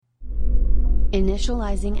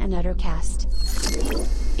Initializing an Uttercast.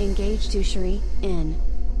 Engage Douchery in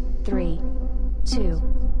 3, 2,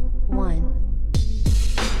 1.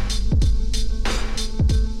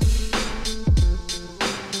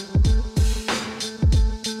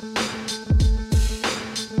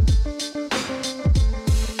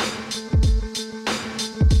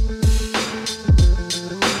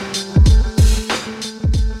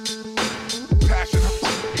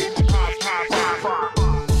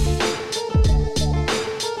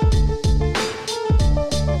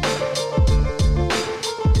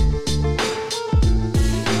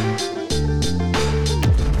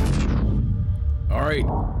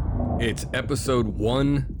 It's episode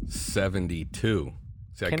 172.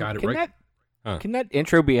 See, I got it right. Can that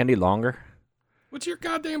intro be any longer? What's your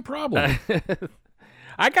goddamn problem?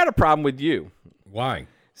 I got a problem with you. Why?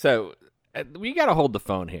 So, we got to hold the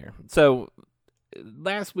phone here. So,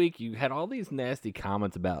 last week you had all these nasty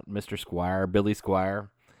comments about Mr. Squire, Billy Squire.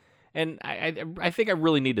 And I think I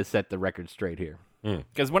really need to set the record straight here.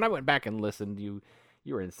 Because when I went back and listened, you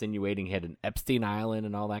were insinuating he had an Epstein Island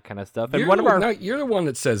and all that kind of stuff. And you're the one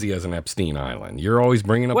that says he has an Epstein Island. You're always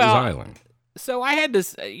bringing up his island. So I had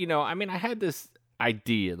this, I had this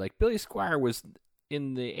idea. Like, Billy Squire was,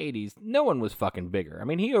 in the 80s, no one was fucking bigger. I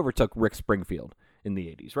mean, he overtook Rick Springfield in the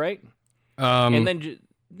 80s, right? And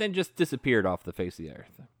then just disappeared off the face of the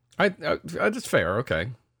earth. That's fair, okay.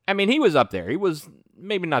 I mean, he was up there. He was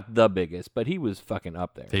maybe not the biggest, but he was fucking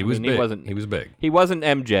up there. He was big. He was big. He wasn't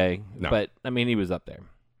MJ, no. But, I mean, he was up there.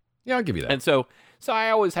 Yeah, I'll give you that. And so I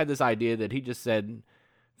always had this idea that he just said,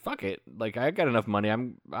 fuck it. Like, I got enough money.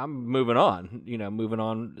 I'm moving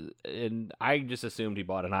on, And I just assumed he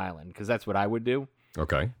bought an island because that's what I would do.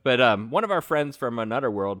 Okay. But one of our friends from Another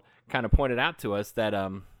World kind of pointed out to us that,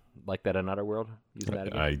 like that Another World? Use that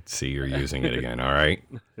again. I see you're using it again. All right.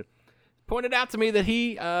 Pointed out to me that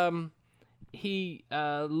he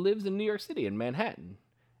lives in New York City, in Manhattan,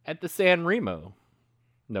 at the San Remo,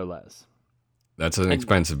 no less. That's an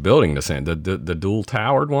expensive building to San. The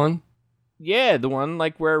dual-towered one? Yeah, the one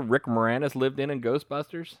like where Rick Moranis lived in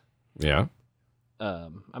Ghostbusters. Yeah. I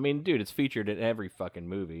mean, dude, it's featured in every fucking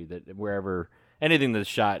movie that wherever anything that's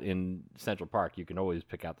shot in Central Park, you can always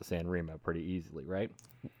pick out the San Remo pretty easily, right?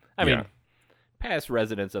 I mean, past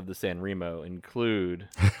residents of the San Remo include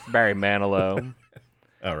Barry Manilow.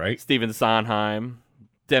 All right. Stephen Sondheim,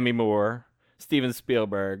 Demi Moore, Steven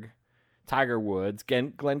Spielberg, Tiger Woods,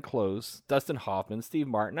 Glenn Close, Dustin Hoffman, Steve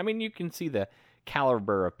Martin. I mean, you can see the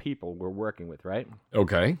caliber of people we're working with, right?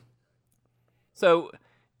 Okay. So,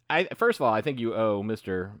 first of all, I think you owe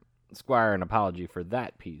Mr. Squire an apology for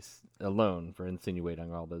that piece alone, for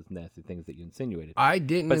insinuating all those nasty things that you insinuated. I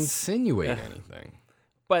didn't insinuate anything.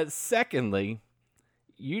 But secondly,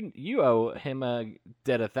 you owe him a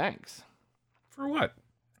debt of thanks. For what?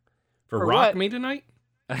 For rock what? Me tonight?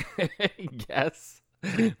 Yes.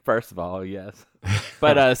 First of all, yes.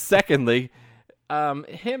 But secondly,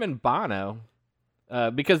 him and Bono,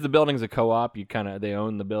 because the building's a co-op, they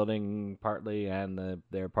own the building partly and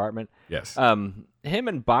their apartment. Yes. Him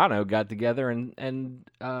and Bono got together and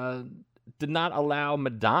did not allow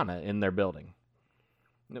Madonna in their building.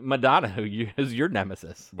 Madonna, who is your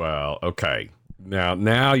nemesis. Well, okay.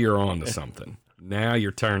 Now you're on to something. Now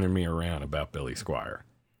you're turning me around about Billy Squire.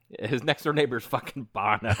 His next door neighbor's fucking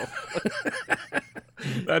Bono.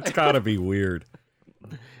 That's gotta be weird.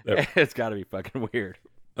 It's gotta be fucking weird.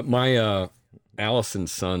 My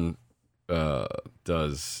Allison's son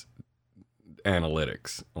does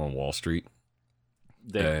analytics on Wall Street.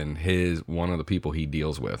 Damn. And one of the people he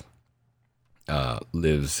deals with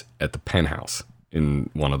lives at the penthouse in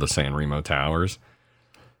one of the San Remo towers.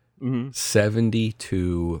 Mm-hmm.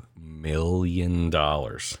 $72 million.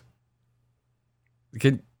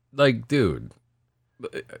 Dude,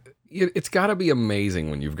 it's got to be amazing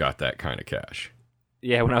when you've got that kind of cash.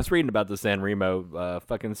 Yeah, when I was reading about the San Remo,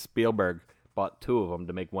 fucking Spielberg bought two of them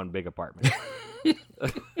to make one big apartment.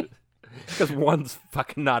 Because one's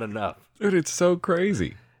fucking not enough. Dude, it's so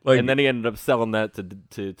crazy. And then he ended up selling that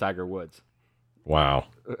to Tiger Woods. Wow.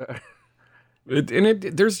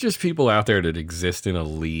 There's just people out there that exist in a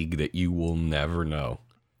league that you will never know.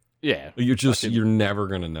 Yeah. You're never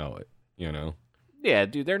going to know it, Yeah,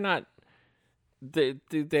 dude, they're not, they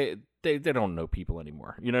don't know people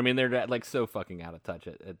anymore. You know what I mean? They're like so fucking out of touch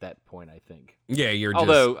at that point, I think. Yeah,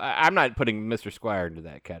 Although, I'm not putting Mr. Squire into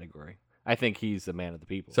that category. I think he's a man of the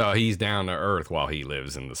people. So he's down to earth while he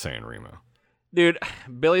lives in the San Remo. Dude,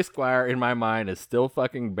 Billy Squire, in my mind, is still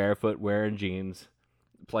fucking barefoot, wearing jeans,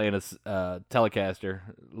 playing a Telecaster,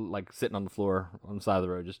 like sitting on the floor on the side of the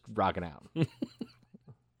road, just rocking out.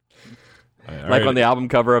 Like on the album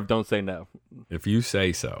cover of Don't Say No. If you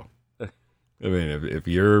say so. I mean, if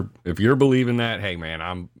you're believing that, hey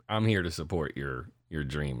man, I'm here to support your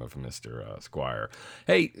dream of Mr. Squire.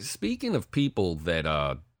 Hey, speaking of people that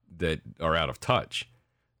are out of touch,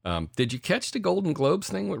 did you catch the Golden Globes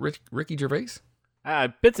thing with Ricky Gervais?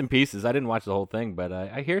 Bits and pieces. I didn't watch the whole thing, but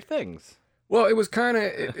I hear things. Well, it was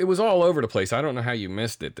it was all over the place. I don't know how you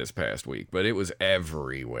missed it this past week, but it was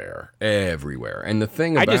everywhere. And the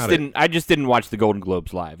thing about I just didn't watch the Golden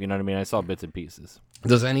Globes live. You know what I mean? I saw bits and pieces.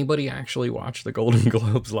 Does anybody actually watch the Golden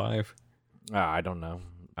Globes live? I don't know.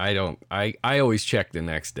 I don't. I always check the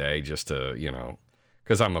next day just to,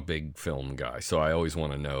 because I'm a big film guy, so I always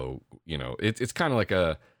want to know. It's kind of like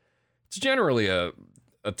it's generally a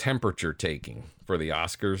temperature taking for the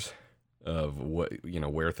Oscars of what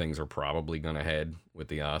where things are probably going to head with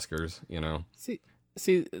the Oscars.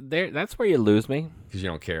 See, that's where you lose me, because you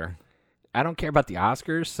don't care. I don't care about the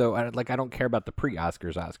Oscars, so I don't care about the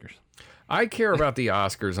pre-Oscars Oscars. I care about the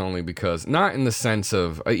Oscars only because, not in the sense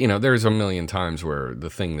of, there's a million times where the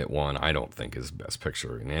thing that won I don't think is Best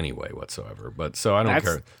Picture in any way whatsoever. But so I don't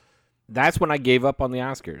care. That's when I gave up on the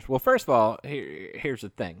Oscars. Well, first of all, here's the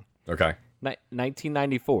thing. Okay.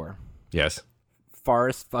 1994. Yes.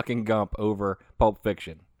 Forrest fucking Gump over Pulp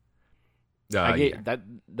Fiction.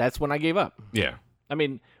 That's when I gave up. Yeah. I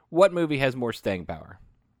mean, what movie has more staying power?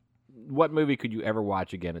 What movie could you ever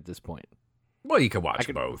watch again at this point? Well, you could watch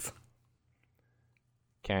both.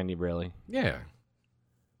 Can you really? Yeah.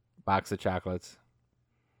 Box of chocolates.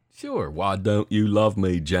 Sure. Why don't you love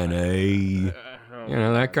me, Jenny?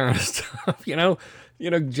 That kind of stuff.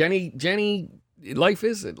 Jenny, life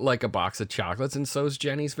is like a box of chocolates, and so's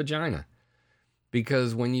Jenny's vagina.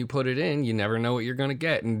 Because when you put it in, you never know what you're going to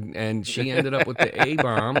get. And she ended up with the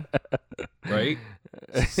A-bomb, right?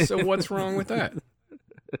 So what's wrong with that?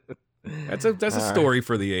 That's a story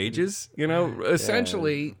for the ages.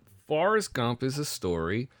 Essentially, Forrest Gump is a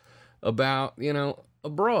story about, a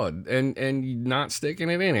broad and not sticking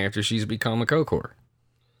it in after she's become a coke-whore.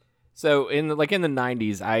 So in the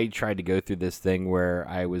 90s, I tried to go through this thing where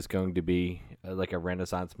I was going to be like a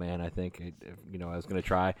Renaissance man. I think I was going to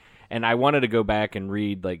try, and I wanted to go back and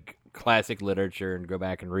read like classic literature and go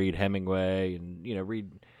back and read Hemingway and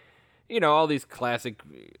read all these classic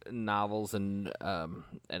novels, and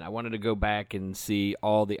I wanted to go back and see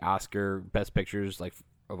all the Oscar Best Pictures like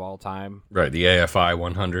of all time. Right, the AFI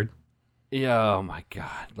 100. Yeah, oh my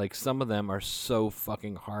God! Like some of them are so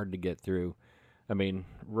fucking hard to get through. I mean,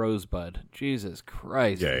 Rosebud. Jesus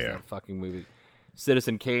Christ. Yeah. That fucking movie.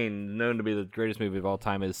 Citizen Kane, known to be the greatest movie of all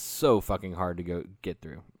time, is so fucking hard to get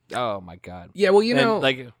through. Oh my God. Yeah, well,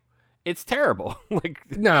 it's terrible.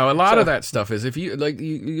 No, a lot of that stuff is, if you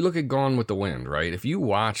you look at Gone with the Wind, right? If you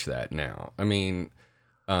watch that now, I mean,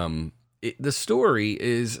 the story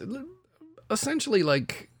is essentially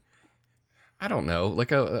like, I don't know,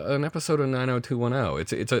 like an episode of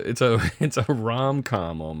 90210. It's a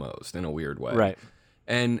rom-com almost, in a weird way. Right.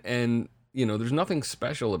 And there's nothing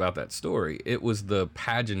special about that story. It was the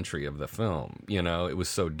pageantry of the film. It was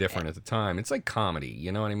so different at the time. It's like comedy,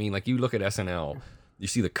 you know what I mean? Like, you look at SNL, you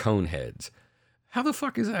see the Coneheads. How the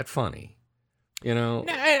fuck is that funny? And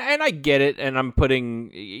I get it, and I'm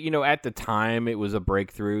putting, at the time it was a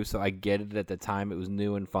breakthrough, so I get it. At the time it was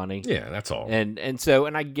new and funny. Yeah, that's all. And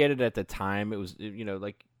I get it. At the time it was,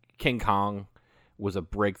 like King Kong was a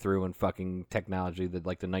breakthrough in fucking technology, that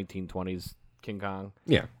like the 1920s King Kong.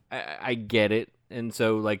 Yeah, I get it, and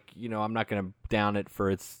so I'm not gonna down it for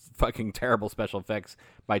its fucking terrible special effects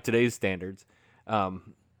by today's standards,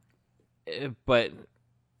 but.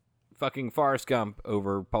 Fucking Forrest Gump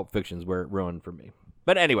over Pulp Fiction's where it ruined for me.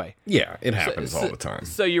 But anyway. Yeah, it happens all the time.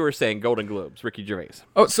 So you were saying Golden Globes, Ricky Gervais.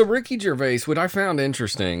 Oh, so Ricky Gervais, what I found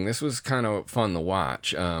interesting, this was kind of fun to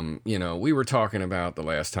watch. We were talking about the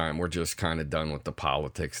last time, we're just kind of done with the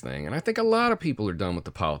politics thing. And I think a lot of people are done with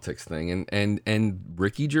the politics thing. And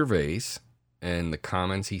Ricky Gervais and the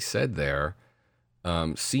comments he said there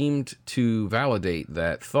seemed to validate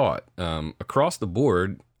that thought. Across the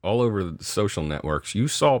board, all over the social networks, you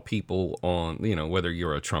saw people on, whether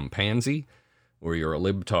you're a Trump-pansy or you're a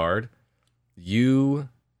libtard, you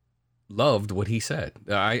loved what he said.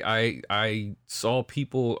 I saw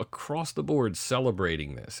people across the board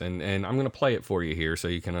celebrating this, and I'm going to play it for you here so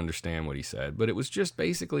you can understand what he said. But it was just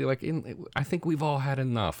basically like, I think we've all had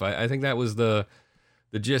enough. I think that was the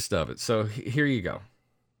gist of it. So here you go.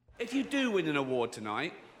 If you do win an award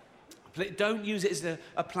tonight, don't use it as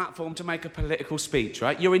a platform to make a political speech,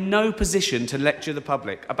 right? You're in no position to lecture the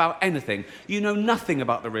public about anything. You know nothing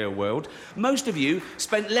about the real world. Most of you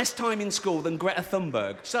spent less time in school than Greta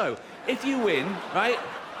Thunberg. So, if you win, right,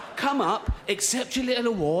 come up, accept your little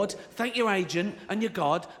award, thank your agent and your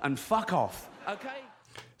God, and fuck off, okay?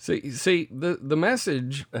 See the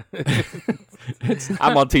message.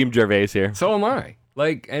 I'm on Team Gervais here. So am I.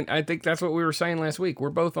 Like, and I think that's what we were saying last week. We're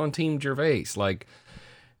both on Team Gervais. Like,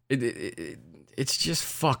 it's just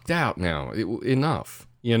fucked out now. Enough,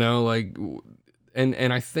 you know. Like,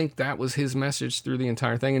 and I think that was his message through the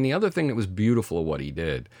entire thing. And the other thing that was beautiful of what he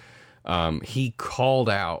did, he called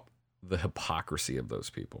out the hypocrisy of those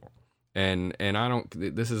people. And I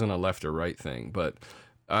don't. This isn't a left or right thing, but.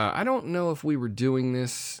 I don't know if we were doing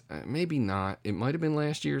this, maybe not. It might have been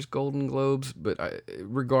last year's Golden Globes, but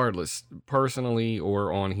regardless, personally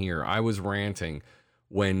or on here, I was ranting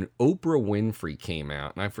when Oprah Winfrey came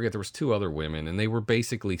out, and I forget there was 2 other women, and they were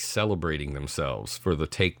basically celebrating themselves for the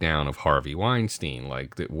takedown of Harvey Weinstein,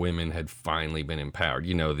 like that women had finally been empowered.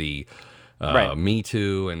 You know, the Right. Me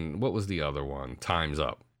Too, and what was the other one? Time's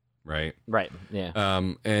Up. Right. Yeah.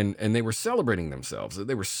 And they were celebrating themselves.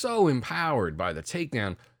 They were so empowered by the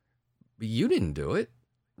takedown. But you didn't do it.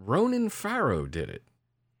 Ronan Farrow did it.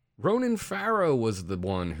 Ronan Farrow was the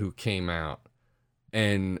one who came out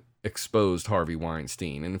and exposed Harvey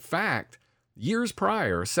Weinstein. In fact, years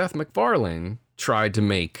prior, Seth MacFarlane tried to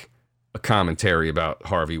make a commentary about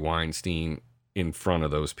Harvey Weinstein in front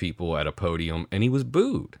of those people at a podium, and he was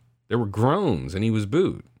booed. There were groans, and he was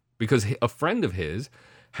booed because a friend of his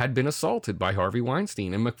had been assaulted by Harvey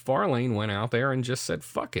Weinstein, and MacFarlane went out there and just said,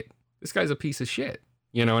 fuck it. This guy's a piece of shit.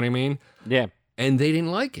 You know what I mean? Yeah. And they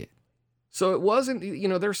didn't like it. So it wasn't, you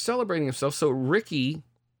know, they're celebrating themselves. So Ricky,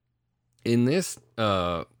 in this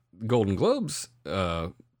Golden Globes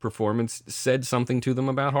performance, said something to them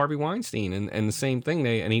about Harvey Weinstein, and the same thing.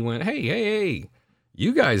 And he went, hey,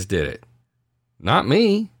 you guys did it, not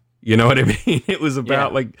me. You know what I mean? It was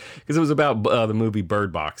about because it was about the movie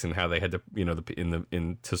Bird Box and how they had to, you know,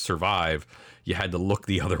 to survive, you had to look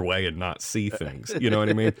the other way and not see things. You know what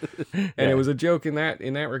I mean? And it was a joke in that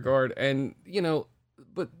regard. And you know,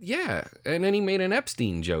 but yeah, and then he made an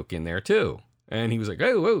Epstein joke in there too, and he was like,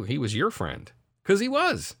 oh, he was your friend, because he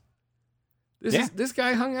was. This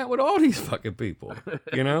guy hung out with all these fucking people,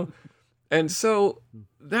 you know. And so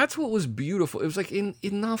that's what was beautiful. It was like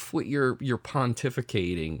enough with your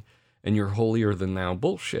pontificating and your holier than thou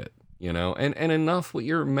bullshit, you know, and enough with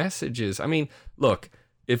your messages. I mean, look,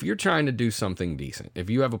 if you're trying to do something decent, if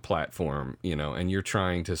you have a platform, you know, and you're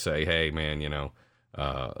trying to say, hey, man, you know,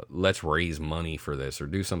 let's raise money for this or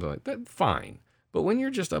do something like that, fine. But when you're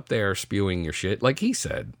just up there spewing your shit, like he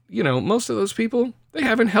said, you know, most of those people, they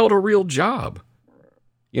haven't held a real job.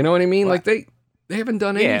 You know what I mean? Well, like they haven't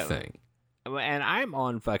done anything. And I'm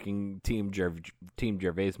on fucking Team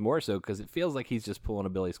Gervais more so because it feels like he's just pulling a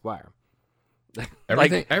Billy Squier.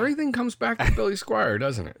 Everything comes back to Billy Squier,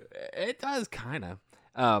 doesn't it? It does, kind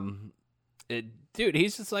of. Dude,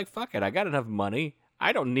 he's just like, fuck it. I got enough money.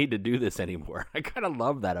 I don't need to do this anymore. I kind of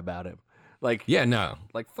love that about him. Like, yeah, no.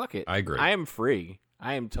 Like, fuck it. I agree. I am free.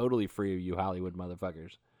 I am totally free of you Hollywood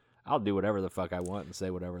motherfuckers. I'll do whatever the fuck I want and say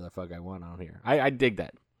whatever the fuck I want on here. I dig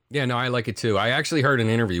that. Yeah, no, I like it too. I actually heard an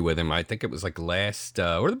interview with him. I think it was like last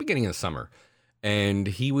or the beginning of the summer. And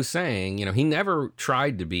he was saying, you know, he never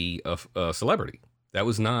tried to be a celebrity. That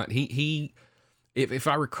was not, if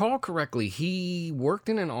I recall correctly, he worked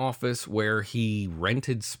in an office where he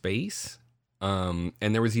rented space. And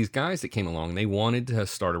there was these guys that came along. They wanted to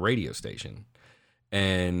start a radio station.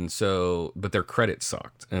 And so, but their credit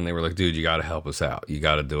sucked. And they were like, dude, you got to help us out. You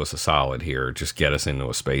got to do us a solid here. Just get us into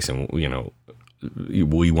a space and, you know,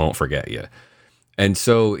 we won't forget you. And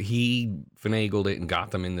so he finagled it and got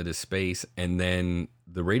them into this space. And then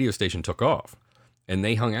the radio station took off. And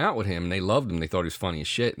they hung out with him. And they loved him. They thought he was funny as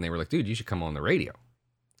shit. And they were like, dude, you should come on the radio.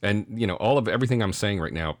 And, you know, everything I'm saying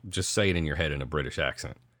right now, just say it in your head in a British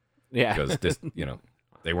accent. Yeah. Because this, you know,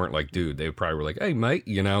 they weren't like, dude. They probably were like, hey, mate,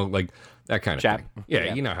 you know, like that kind of Chap. thing.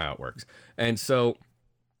 Yeah, you know how it works. And so,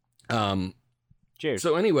 cheers.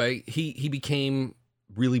 So anyway, he became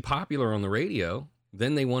really popular on the radio.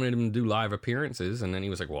 Then they wanted him to do live appearances. And then he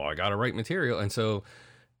was like, well, I got to write material. And so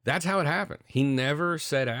that's how it happened. He never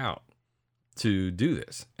set out to do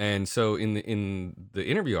this. And so in the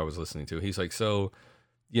interview I was listening to, he's like, so,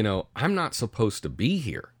 you know, I'm not supposed to be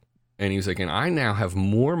here. And he was like, and I now have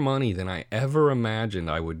more money than I ever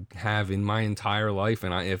imagined I would have in my entire life.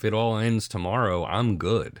 And if it all ends tomorrow, I'm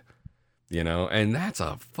good. You know, and that's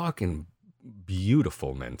a fucking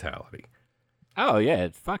beautiful mentality. Oh, yeah.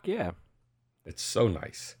 Fuck yeah. It's so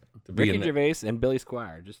nice to be Ricky Gervais and Billy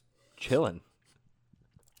Squier just chilling.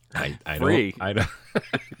 I Free. don't.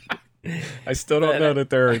 I still don't know that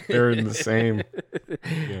they're in the same.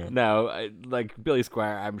 Yeah. No, like Billy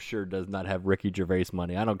Squier, I'm sure does not have Ricky Gervais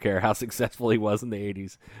money. I don't care how successful he was in the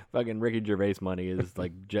 '80s. Fucking Ricky Gervais money is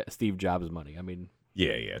like Steve Jobs money. I mean, Yeah,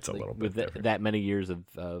 it's a little bit with different. that many years of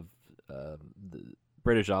the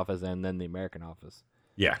British office and then the American office.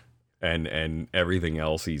 Yeah. And everything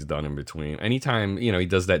else he's done in between. Anytime, he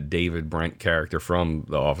does that David Brent character from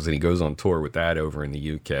The Office, and he goes on tour with that over in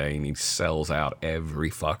the UK, and he sells out every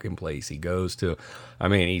fucking place he goes to. I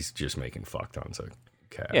mean, he's just making fuck tons of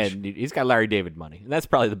cash. Yeah, and he's got Larry David money, and that's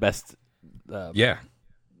probably the best. The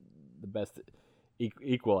best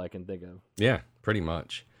equal I can think of. Yeah, pretty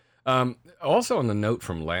much. Also, on the note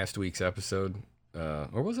from last week's episode,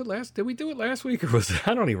 or was it last? Did we do it last week, or was it?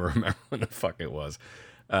 I don't even remember when the fuck it was.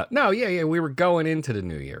 No, we were going into the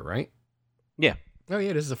new year, right? Yeah. Oh,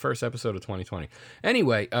 yeah, this is the first episode of 2020.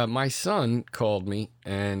 Anyway, my son called me,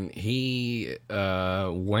 and he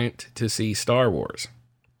went to see Star Wars.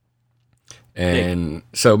 And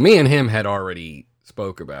so me and him had already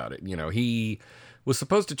spoke about it. He was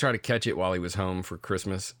supposed to try to catch it while he was home for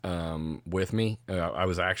Christmas with me. I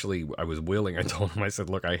was willing. I told him, I said,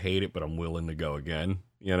 look, I hate it, but I'm willing to go again,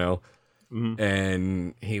 Mm-hmm.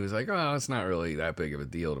 And he was like, oh, it's not really that big of a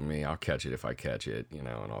deal to me. I'll catch it if I catch it, and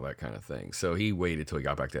all that kind of thing. So he waited till he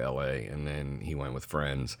got back to LA, and then he went with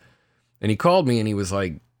friends. And he called me, and he was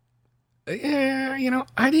like, yeah,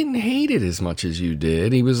 I didn't hate it as much as you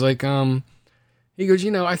did. He was like, he goes,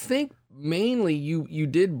 I think mainly you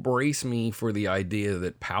did brace me for the idea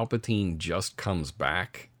that Palpatine just comes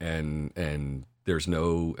back and there's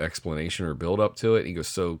no explanation or build up to it. He goes,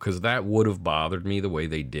 so, because that would have bothered me the way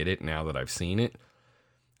they did it now that I've seen it.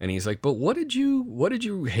 And he's like, but what did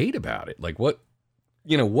you hate about it? Like what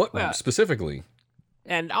specifically?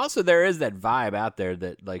 And also there is that vibe out there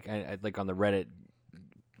that like on the Reddit,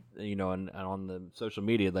 and on the social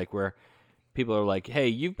media, like where people are like, hey,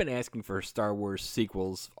 you've been asking for Star Wars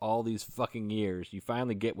sequels all these fucking years. You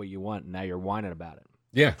finally get what you want, and now you're whining about it.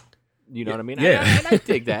 Yeah. You know what I mean? Yeah. And I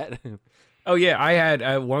dig that. Oh, yeah. I had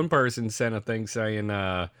one person sent a thing saying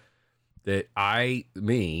that I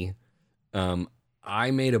made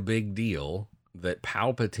a big deal that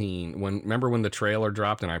Palpatine, remember when the trailer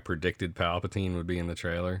dropped and I predicted Palpatine would be in the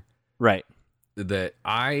trailer? Right. That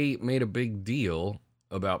I made a big deal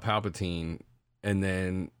about Palpatine and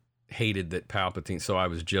then hated that Palpatine, so I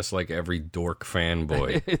was just like every dork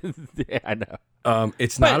fanboy. Yeah, I know.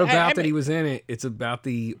 It's not about that he was in it. It's about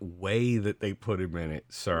the way that they put him in it,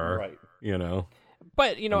 sir. Right.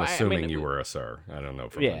 But I'm assuming you were a sir. I don't know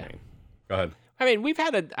from the name. Go ahead. I mean,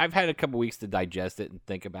 I've had a couple weeks to digest it and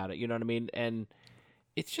think about it. You know what I mean? And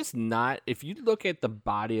it's just not. If you look at the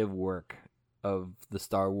body of work of the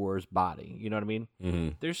Star Wars body, you know what I mean? Mm-hmm.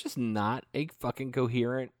 There's just not a fucking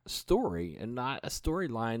coherent story and not a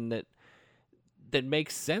storyline that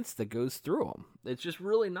makes sense that goes through them. It's just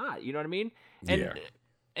really not. You know what I mean?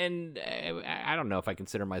 And I don't know if I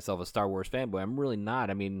consider myself a Star Wars fanboy. I'm really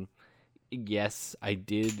not. I mean, yes, I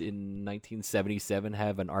did in 1977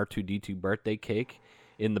 have an R2-D2 birthday cake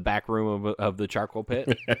in the back room of the charcoal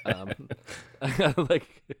pit. I've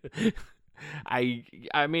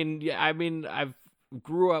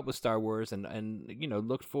grew up with Star Wars and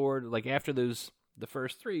looked forward, like after the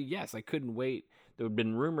first three. Yes, I couldn't wait. There had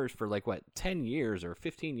been rumors for 10 years or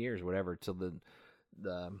 15 years or whatever till the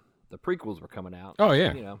prequels were coming out. Oh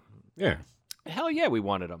yeah. Yeah. Hell yeah, we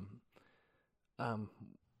wanted them.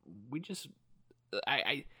 We just,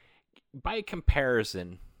 I by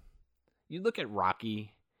comparison, you look at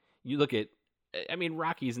Rocky,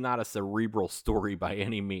 Rocky's not a cerebral story by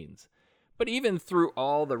any means. But even through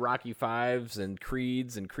all the Rocky 5s and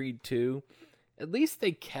Creeds and Creed 2, at least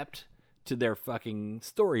they kept to their fucking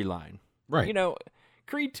storyline. Right.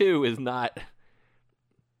 Creed 2 is not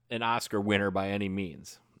an Oscar winner by any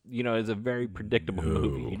means. It's a very predictable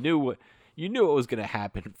movie. You knew what was going to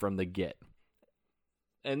happen from the get.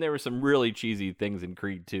 And there were some really cheesy things in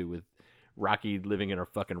Creed 2 with Rocky living in a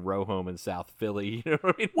fucking row home in South Philly. You know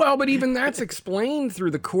what I mean? Well, but even that's explained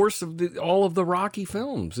through the course of all of the Rocky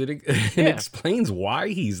films. It explains why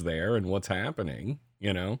he's there and what's happening,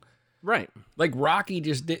 Right. Like Rocky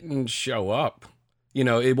just didn't show up.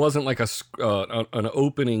 It wasn't like an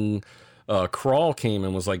opening crawl came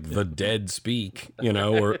and was like the dead speak,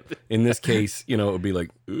 or in this case, it would be like,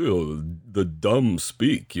 ew, the dumb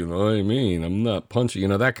speak, you know what I mean? I'm not punching,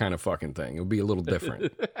 that kind of fucking thing. It would be a little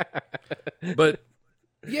different. But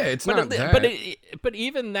yeah, it's not that. But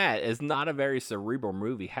even that is not a very cerebral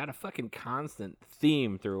movie. Had a fucking constant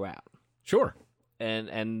theme throughout. Sure. And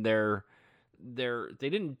they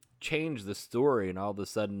didn't change the story, and all of a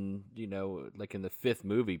sudden, like in the fifth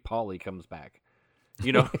movie, Paulie comes back.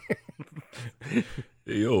 Hey,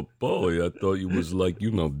 yo, Paulie, I thought you was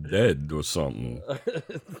dead or something.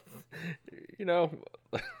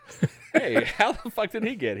 Hey, how the fuck did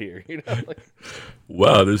he get here?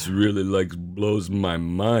 wow, this really blows my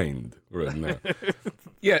mind right now.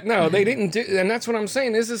 Yeah, no, they didn't do, and that's what I'm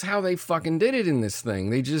saying. This is how they fucking did it in this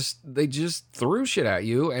thing. They just threw shit at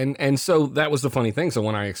you, and so that was the funny thing. So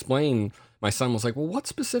when I explained, my son was like, "Well, what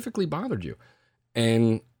specifically bothered you?"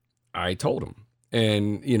 And I told him,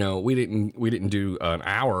 and we didn't do an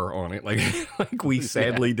hour on it like we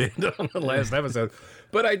sadly did on the last episode,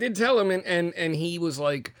 but I did tell him, and he was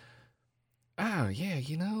like, "Oh yeah,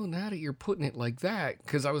 now that you're putting it like that,"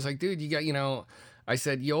 because I was like, "Dude, you got I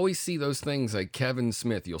said, you always see those things like Kevin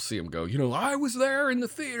Smith. You'll see him go, I was there in the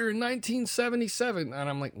theater in 1977. And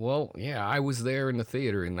I'm like, well, yeah, I was there in the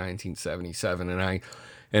theater in 1977.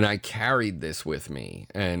 And I carried this with me.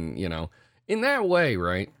 And, in that way,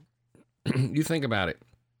 right, you think about it,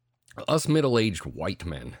 us middle-aged white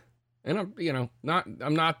men, and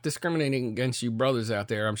I'm not discriminating against you brothers out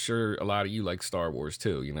there. I'm sure a lot of you like Star Wars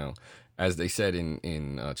too, as they said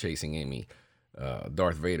in Chasing Amy.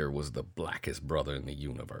 Darth Vader was the blackest brother in the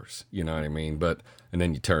universe. You know what I mean? And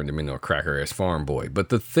then you turned him into a cracker-ass farm boy. But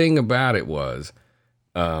the thing about it was,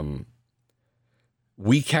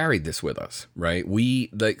 we carried this with us, right?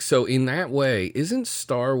 So in that way, isn't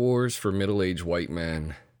Star Wars for middle-aged white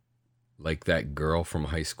men like that girl from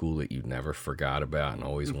high school that you never forgot about and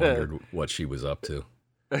always wondered what she was up to?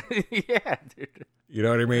 Yeah, dude. You know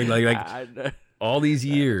what I mean? Like all these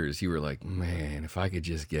years, you were like, man, if I could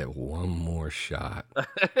just get one more shot.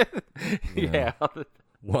 Yeah.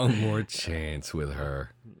 One more chance with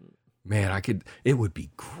her. Man, it would be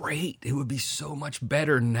great. It would be so much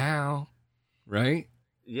better now. Right?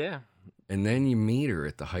 Yeah. And then you meet her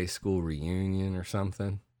at the high school reunion or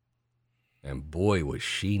something. And boy, was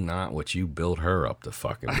she not what you built her up to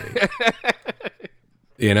fucking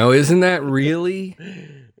be. Isn't that really...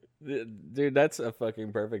 Dude, that's a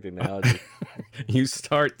fucking perfect analogy. You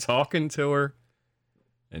start talking to her,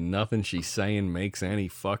 and nothing she's saying makes any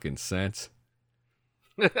fucking sense.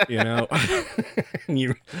 And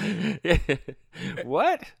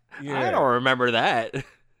what? Yeah. I don't remember that.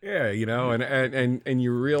 Yeah, and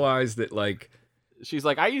you realize that, like, she's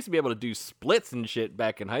like, I used to be able to do splits and shit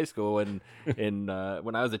back in high school and when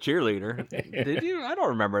I was a cheerleader. Did you? I don't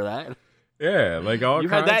remember that. Yeah, like all you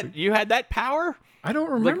had that. You had that power. I don't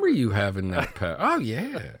remember you having that power. Oh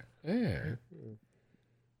yeah.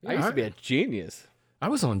 I used to be a genius. I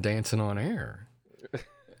was on Dancing on Air.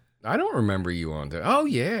 I don't remember you on there. Oh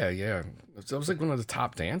yeah. I was like one of the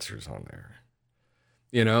top dancers on there.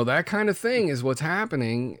 That kind of thing is what's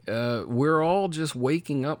happening. We're all just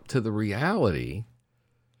waking up to the reality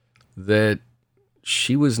that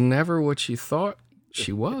she was never what you thought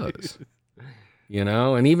she was.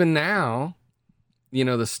 And even now,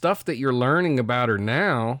 the stuff that you're learning about her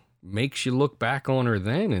now makes you look back on her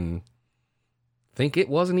then and think it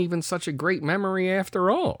wasn't even such a great memory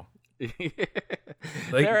after all.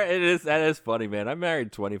 That is funny, man. I'm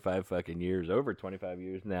married 25 fucking years, over 25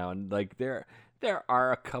 years now, and like there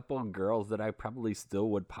are a couple girls that I probably still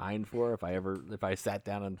would pine for if I sat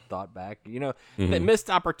down and thought back. They missed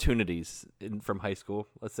opportunities from high school.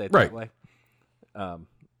 Let's say it that way.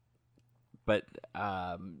 But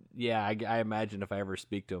yeah, I imagine if I ever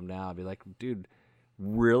speak to him now, I'd be like, dude,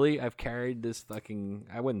 really? I've carried this fucking,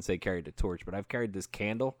 I wouldn't say carried a torch, but I've carried this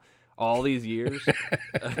candle all these years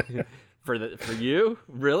for you?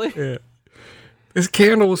 Really? Yeah. This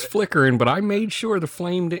candle was flickering, but I made sure the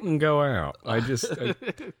flame didn't go out. I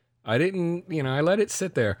didn't, I let it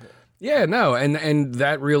sit there. Yeah, no, and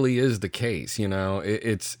that really is the case.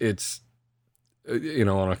 It's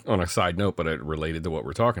on a side note, but it related to what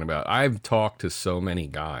we're talking about. I've talked to so many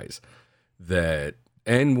guys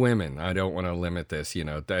and women. I don't want to limit this,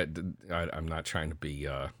 I'm not trying to be,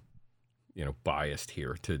 biased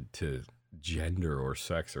here to gender or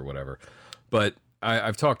sex or whatever, but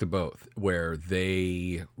I've talked to both where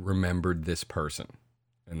they remembered this person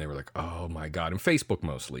and they were like, oh my God. And Facebook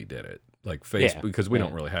mostly did it. Like Facebook, because we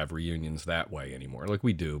don't really have reunions that way anymore. Like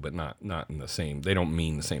we do, but not in the same, they don't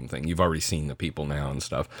mean the same thing. You've already seen the people now and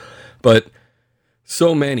stuff. But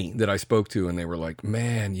so many that I spoke to and they were like,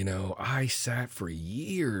 man, I sat for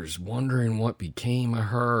years wondering what became of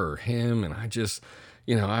her or him. And I just,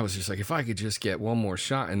 I was just like, if I could just get one more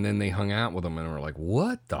shot. And then they hung out with them and were like,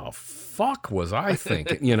 what the fuck was I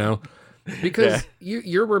thinking, Because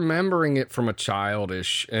you're remembering it from a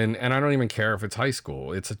childish, and I don't even care if it's high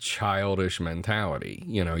school. It's a childish mentality.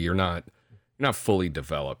 You're not fully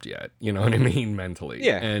developed yet. You know what I mean? Mentally.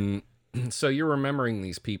 Yeah. And so you're remembering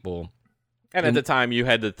these people. And at the time you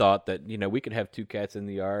had the thought that, we could have two cats in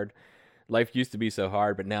the yard. Life used to be so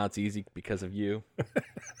hard, but now it's easy because of you.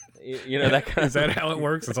 That kind of Is that how it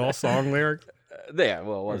works? It's all song lyrics? Yeah,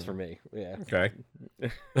 well, it was for me. Yeah. Okay.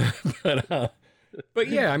 But But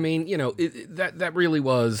yeah, I mean, that really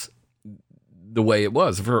was the way it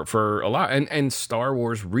was for a lot. And Star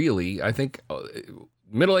Wars really, I think,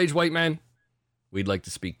 middle-aged white men, we'd like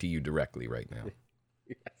to speak to you directly right now.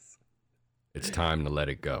 Yes. It's time to let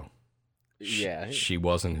it go. Yeah. She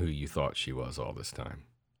wasn't who you thought she was all this time.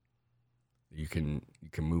 You can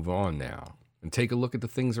move on now and take a look at the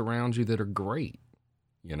things around you that are great,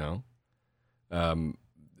 and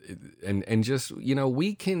just,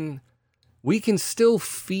 we can still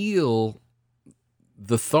feel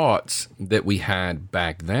the thoughts that we had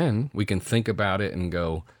back then. We can think about it and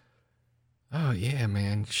go, oh yeah,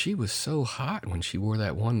 man, she was so hot when she wore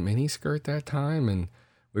that one mini skirt that time, and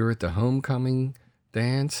we were at the homecoming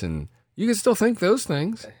dance, and you can still think those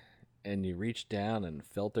things. And you reached down and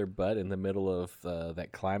felt her butt in the middle of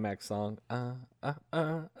that climax song.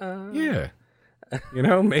 Yeah.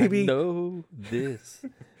 Maybe. I know this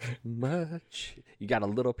much. You got a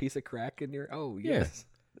little piece of crack in your. Oh yes.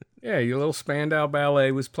 Yeah, your little Spandau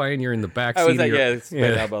Ballet was playing. You're in the back seat. Oh, was that? Yeah,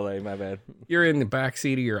 Spandau Ballet. My bad. You're in the back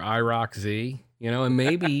seat of your IROC Z. And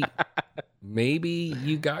maybe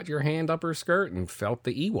you got your hand up her skirt and felt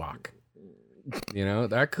the Ewok.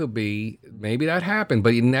 That could be, maybe that happened,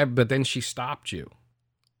 but but then she stopped you,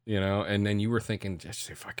 and then you were thinking,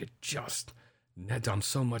 just if I could just, I'm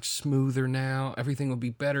so much smoother now. Everything will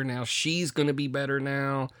be better now. She's going to be better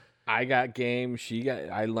now. I got game.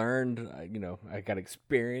 I learned, I got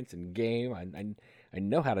experience in game. I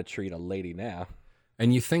know how to treat a lady now.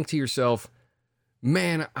 And you think to yourself,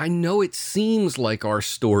 man, I know it seems like our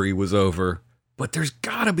story was over, but there's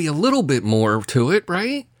got to be a little bit more to it,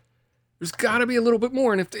 right? There's got to be a little bit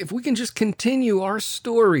more. And if we can just continue our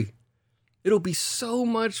story, it'll be so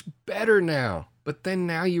much better now. But then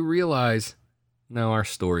now you realize, no, our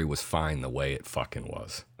story was fine the way it fucking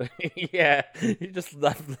was. Yeah, you just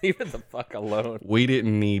leave it the fuck alone. We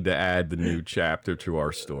didn't need to add the new chapter to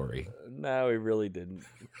our story. No, we really didn't.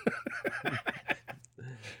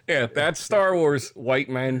 Yeah, that's Star Wars, white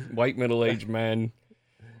middle-aged men.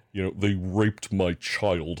 They raped my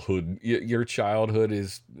childhood. Your childhood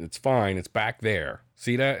it's fine. It's back there.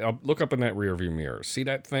 See that? I'll look up in that rearview mirror. See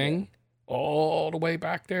that thing all the way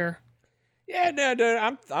back there? Yeah,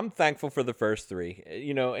 no, I'm thankful for the first three.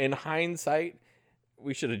 In hindsight,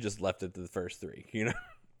 we should have just left it to the first three.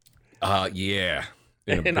 Yeah.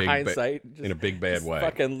 In hindsight, in a big bad way.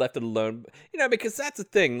 Fucking left it alone. Because that's the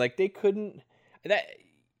thing. Like they couldn't. That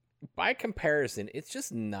by comparison, it's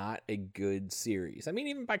just not a good series. I mean,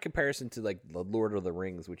 even by comparison to like the Lord of the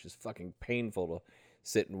Rings, which is fucking painful to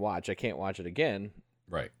sit and watch. I can't watch it again.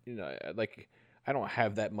 Right. Like I don't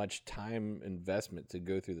have that much time investment to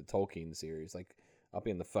go through the Tolkien series. Like I'll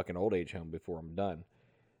be in the fucking old age home before I'm done.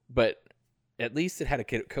 But at least it had a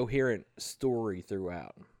coherent story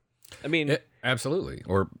throughout. I mean, absolutely.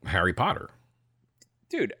 Or Harry Potter.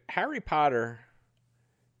 Dude, Harry Potter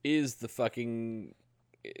is the fucking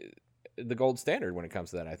the gold standard when it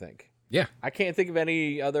comes to that, I think. Yeah. I can't think of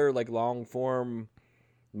any other like long form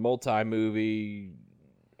multi-movie.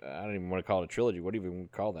 I don't even want to call it a trilogy. What do you even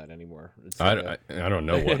call that anymore? I don't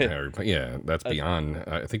know what Harry. Yeah, that's beyond.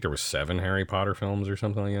 I think there was 7 Harry Potter films or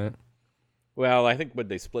something like that. Well, I think when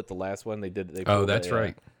they split the last one, they that's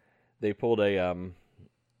right. They pulled a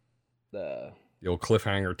the old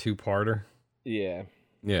cliffhanger 2-parter. Yeah.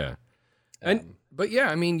 Yeah. But yeah,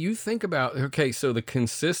 I mean, you think about, okay, so the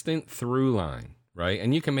consistent through line, right?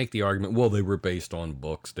 And you can make the argument, well, they were based on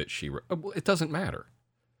books that she wrote. Well, it doesn't matter.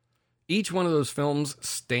 Each one of those films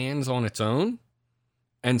stands on its own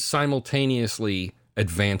and simultaneously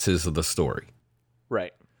advances the story.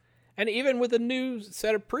 Right. And even with the new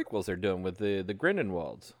set of prequels they're doing with the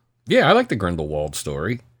Grindelwalds. Yeah, I like the Grindelwald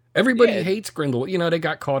story. Everybody hates Grindelwald. They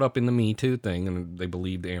got caught up in the Me Too thing, and they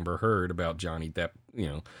believed Amber Heard about Johnny Depp,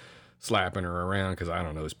 slapping her around because, I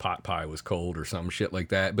don't know, his pot pie was cold or some shit like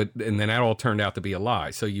that. And then that all turned out to be a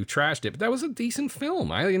lie. So you trashed it. But that was a decent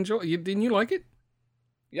film. I enjoyed it. Didn't you like it?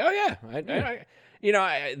 Oh, yeah.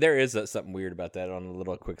 There is something weird about that. On a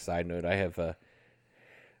little quick side note, I have a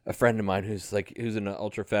friend of mine who's an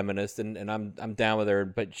ultra feminist, and I'm down with her,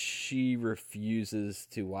 but she refuses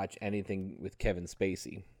to watch anything with Kevin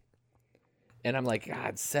Spacey. And I'm like,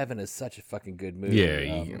 God, 7 is such a fucking good movie.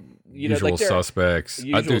 Yeah, Usual Suspects.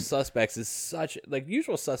 Usual Suspects is such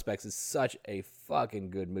a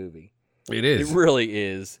fucking good movie. It is. It really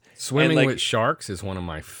is. Swimming with Sharks is one of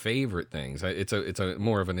my favorite things. It's a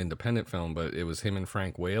more of an independent film, but it was him and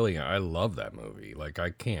Frank Whaley. I love that movie. Like,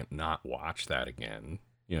 I can't not watch that again.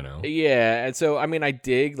 Yeah, and so I mean, I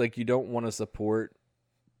dig you don't want to support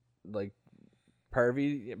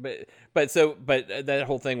pervy, but that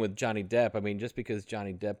whole thing with Johnny Depp. I mean, just because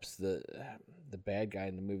Johnny Depp's the bad guy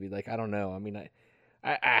in the movie, like I don't know. I mean,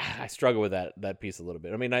 I struggle with that piece a little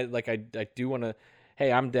bit. I mean, I do want to.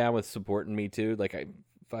 Hey, I'm down with supporting Me Too. Like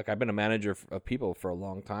I've been a manager of people for a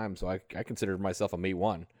long time, so I consider myself a Me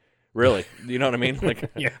One. Really, you know what I mean? Like,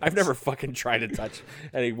 Yes. I've never fucking tried to touch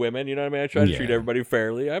any women. You know what I mean? I try to treat everybody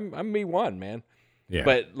fairly. I'm Me One, man. Yeah.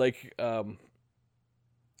 But like, I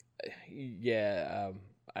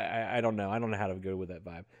don't know. I don't know how to go with that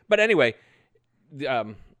vibe. But anyway,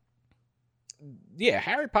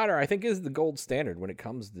 Harry Potter I think is the gold standard when it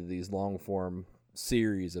comes to these long form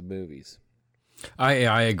series of movies.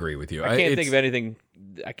 I agree with you. I can't think of anything.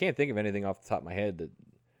 I can't think of anything off the top of my head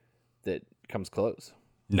that comes close.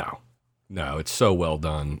 No, it's so well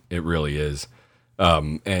done. It really is.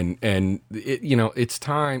 And it, it's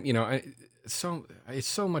time, it's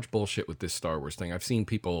so much bullshit with this Star Wars thing. I've seen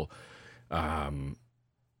people, they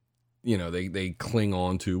cling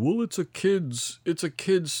on to, well, it's a kid's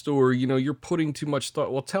story. You're putting too much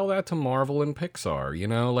thought. Well, tell that to Marvel and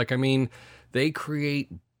Pixar, they create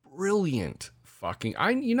brilliant fucking,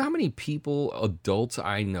 you know how many adults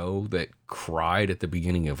I know that cried at the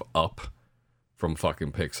beginning of Up from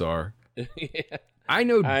fucking Pixar? Yeah. I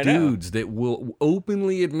know dudes that will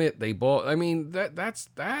openly admit they bought. I mean, that's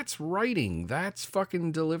writing. That's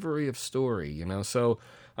fucking delivery of story, So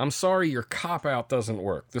I'm sorry your cop-out doesn't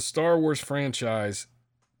work. The Star Wars franchise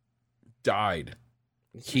died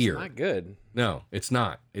here. It's not good. No, it's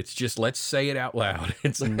not. It's just, let's say it out loud.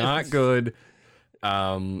 It's not good.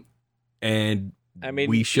 And I mean,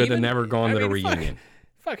 we should have never gone to the reunion.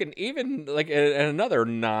 Fucking even like another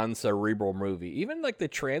non-cerebral movie, even like the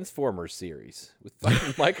Transformers series with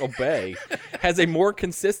fucking Michael Bay has a more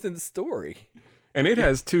consistent story. And it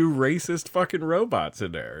has two racist fucking robots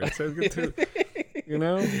in there. It says two,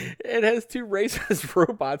 It has two racist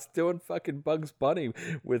robots doing fucking Bugs Bunny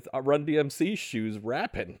with Run DMC shoes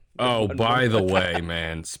rapping. Oh, by the way,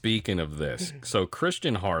 man, speaking of this, so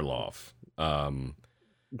Christian Harloff,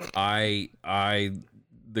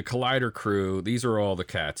 the Collider crew, these are all the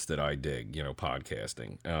cats that I dig,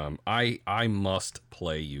 podcasting. I must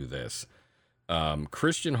play you this.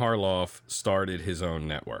 Christian Harloff started his own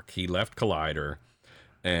network. He left Collider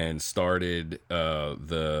and started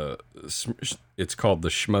it's called the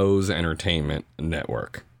Schmoes Entertainment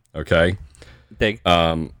Network. Okay? Big.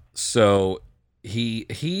 So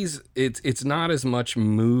it's not as much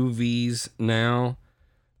movies now.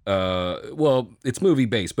 Well, it's movie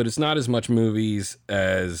based, but it's not as much movies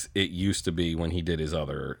as it used to be when he did his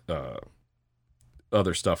other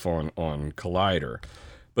stuff on Collider.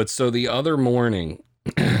 But so the other morning,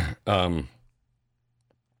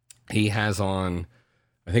 he has on,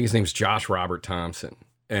 I think his name's Josh Robert Thompson,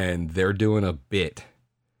 and they're doing a bit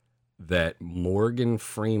that Morgan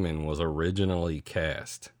Freeman was originally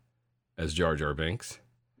cast as Jar Jar Binks.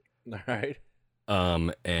 All right.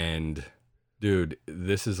 And dude,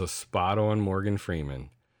 this is a spot on Morgan Freeman.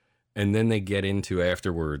 And then they get into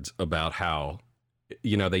afterwards about how,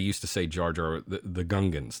 they used to say Jar Jar, the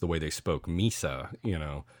Gungans, the way they spoke, Misa,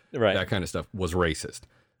 right. That kind of stuff was racist.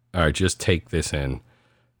 All right, just take this in.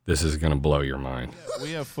 This is going to blow your mind.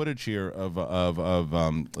 We have footage here of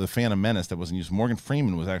the Phantom Menace that wasn't used. Morgan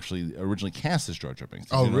Freeman was actually originally cast as Jar Jar Binks.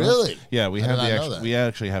 Oh, really? Yeah, that. We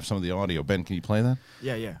actually have some of the audio. Ben, can you play that?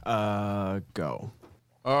 Yeah. Go.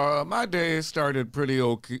 My day started pretty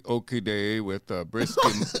okay day with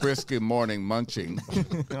brisky morning munching.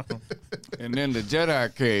 And then the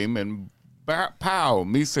Jedi came and pow,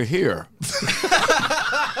 Misa here.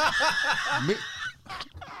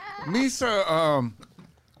 Misa,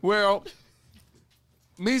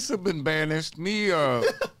 Misa been banished. Misa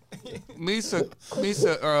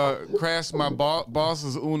crashed my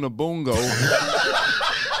boss's Unabungo.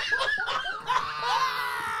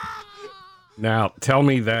 Now, tell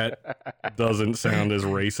me that doesn't sound as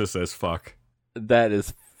racist as fuck. That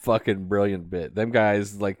is fucking brilliant bit. Them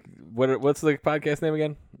guys, like, what's the podcast name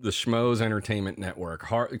again? The Schmoes Entertainment Network.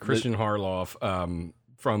 Christian Harloff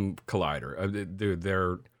from Collider. Dude,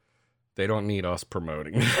 they don't need us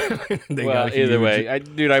promoting. Either way,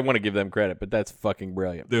 I want to give them credit, but that's fucking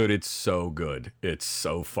brilliant. Dude, it's so good. It's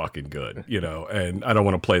so fucking good, and I don't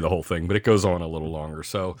want to play the whole thing, but it goes on a little longer.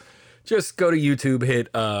 So just go to YouTube,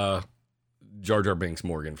 hit Jar Jar Binks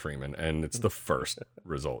Morgan Freeman, and it's the first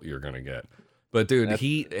result you're going to get. But dude,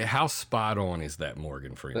 how spot on is that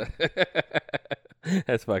Morgan Freeman?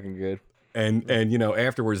 That's fucking good. And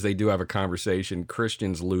afterwards they do have a conversation.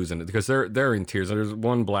 Christian's losing it because they're in tears. There's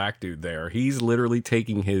one black dude there. He's literally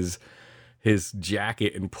taking his his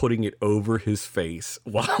jacket and putting it over his face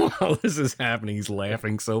while this is happening. He's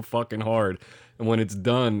laughing so fucking hard. And when it's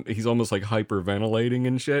done, he's almost like hyperventilating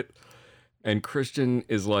and shit. And Christian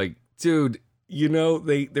is like, dude, you know,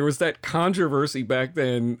 there was that controversy back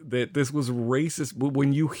then that this was racist. But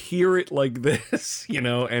when you hear it like this, you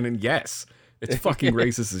know, and yes, it's fucking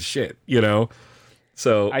racist as shit, you know?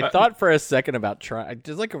 So I thought for a second about trying,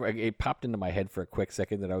 just like it popped into my head for a quick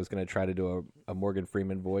second that I was going to try to do a Morgan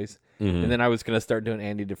Freeman voice. And then I was going to start doing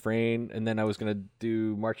Andy Dufresne, and then I was going to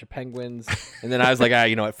do March of Penguins. And then I was like,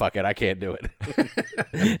 you know what? Fuck it. I can't do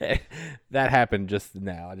it. That happened just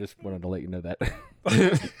now. I just wanted to let you know that.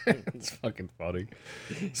 It's fucking funny.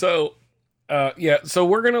 So, so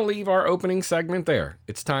we're going to leave our opening segment there.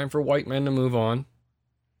 It's time for white men to move on.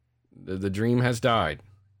 The dream has died.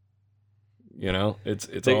 You know, it's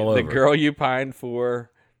all over. The girl you pined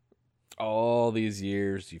for all these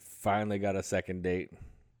years, you finally got a second date.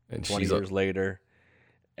 And 20 years later,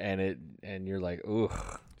 and you're like, ooh.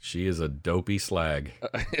 She is a dopey slag.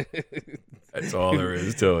 That's all there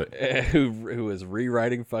is to it. Who is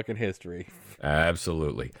rewriting fucking history.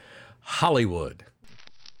 Absolutely. Hollywood.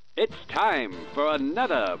 It's time for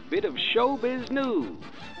another bit of showbiz news.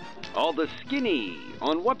 All the skinny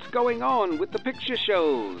on what's going on with the picture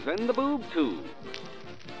shows and the boob tube.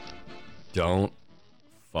 Don't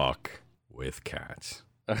fuck with cats.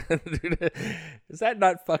 Dude, is that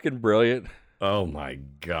not fucking brilliant? Oh my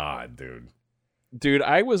God, dude. Dude,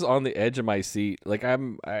 I was on the edge of my seat. Like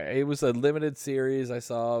it was a limited series I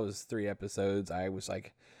saw. It was 3 episodes. I was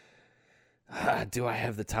like, do I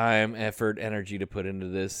have the time, effort, energy to put into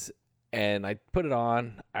this? And I put it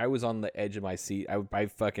on. I was on the edge of my seat. I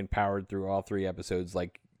fucking powered through all 3 episodes,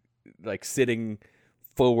 like sitting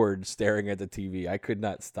forward, staring at the TV. I could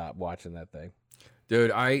not stop watching that thing.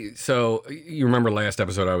 Dude, so you remember last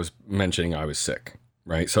episode I was mentioning I was sick,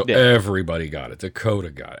 right? So Yeah. Everybody got it. Dakota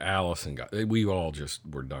got it. Allison got it. We all just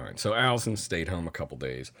were dying. So Allison stayed home a couple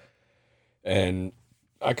days. And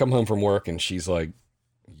I come home from work and she's like,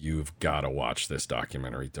 you've got to watch this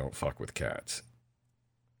documentary, Don't Fuck with Cats.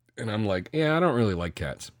 And I'm like, yeah, I don't really like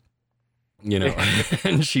cats. You know?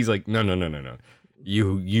 And she's like, no.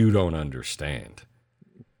 You don't understand.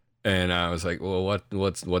 And I was like, well, what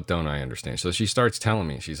don't I understand? So she starts telling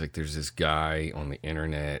me, she's like, there's this guy on the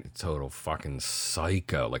internet, total fucking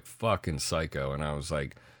psycho, like fucking psycho. And I was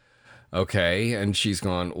like, okay. And she's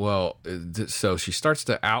gone, well, so she starts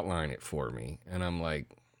to outline it for me. And I'm like,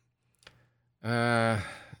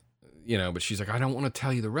 you know, but she's like, I don't want to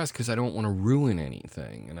tell you the rest because I don't want to ruin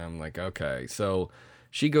anything. And I'm like, okay. So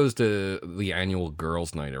she goes to the annual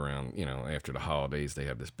girls' night around, you know, after the holidays, they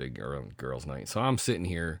have this big girls' night. So I'm sitting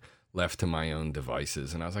here left to my own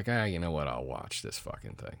devices. And I was like, you know what? I'll watch this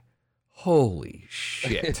fucking thing. Holy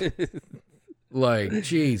shit. Like,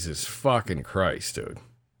 Jesus fucking Christ, dude.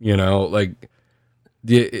 You know, like,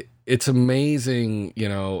 it's amazing, you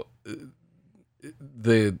know,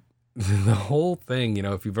 the whole thing, you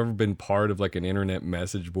know, if you've ever been part of like an internet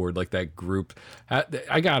message board, like that group,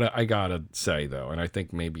 I gotta say though, and I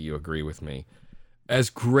think maybe you agree with me, as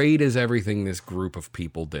great as everything this group of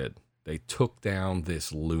people did, they took down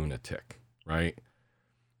this lunatic, right?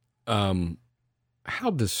 How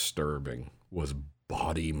disturbing was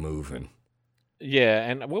Body Moving? Yeah,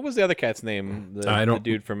 and what was the other cat's name? The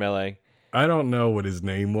dude from LA. I don't know what his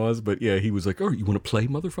name was, but yeah, he was like, oh, you want to play,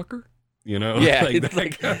 motherfucker? You know? Yeah,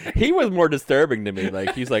 like he was more disturbing to me.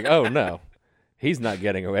 Like, he's like, oh, no, he's not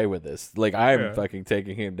getting away with this. Like, I'm fucking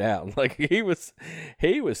taking him down. Like, he was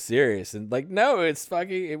serious. And, like, no,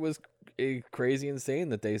 it was crazy insane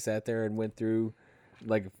that they sat there and went through,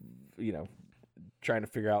 like, you know, trying to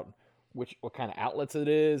figure out what kind of outlets it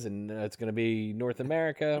is, and it's going to be North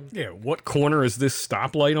America. Yeah, what corner is this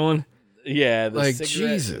stoplight on? Yeah, like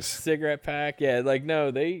Jesus cigarette pack. Yeah, like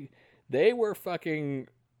no, they were fucking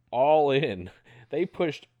all in. They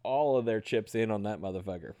pushed all of their chips in on that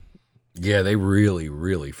motherfucker. Yeah, they really,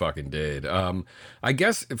 really fucking did. I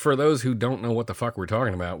guess for those who don't know what the fuck we're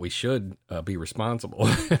talking about, we should be responsible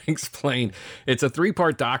and explain. It's a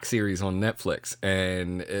 3-part doc series on Netflix,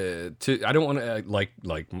 and I don't want to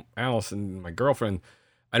like Allison, my girlfriend,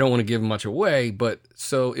 I don't want to give much away, but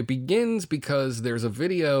so it begins because there's a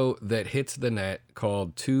video that hits the net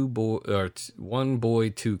called One Boy,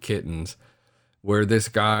 Two Kittens, where this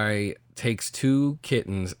guy takes 2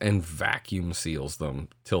 kittens and vacuum seals them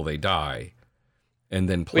till they die, and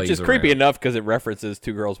then plays which is around. Creepy enough because it references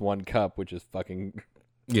 2 Girls, 1 Cup, which is fucking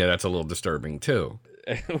that's a little disturbing too.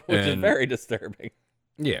 Which is very disturbing.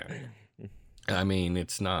 Yeah, I mean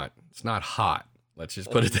it's not hot. Let's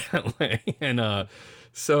just put it that way. And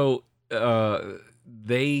so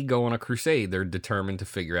they go on a crusade. They're determined to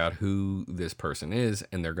figure out who this person is,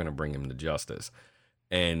 and they're going to bring him to justice.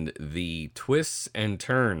 And the twists and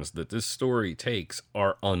turns that this story takes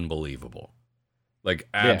are unbelievable. Like,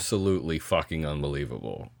 absolutely fucking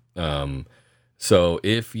unbelievable. So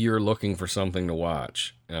if you're looking for something to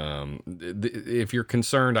watch, if you're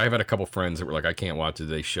concerned, I've had a couple friends that were like, I can't watch it.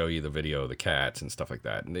 They show you the video of the cats and stuff like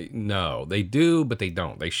that. And they do, but they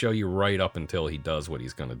don't. They show you right up until he does what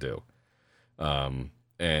he's going to do.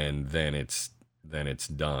 And then it's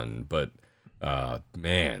done. But,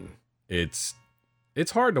 man, it's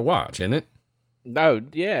hard to watch, isn't it?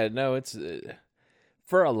 No, it's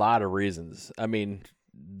for a lot of reasons. I mean,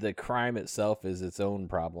 the crime itself is its own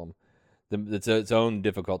problem. It's its own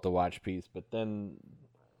difficult to watch piece, but then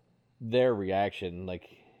their reaction, like,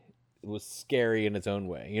 it was scary in its own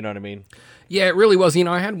way. You know what I mean? Yeah, it really was.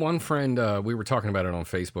 I had one friend, we were talking about it on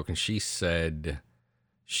Facebook, and she said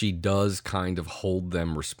she does kind of hold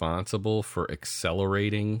them responsible for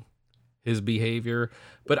accelerating his behavior,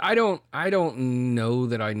 but I don't know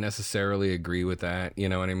that I necessarily agree with that. You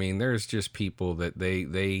know what I mean? There's just people that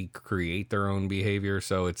they create their own behavior,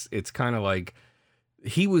 so it's kind of like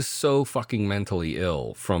he was so fucking mentally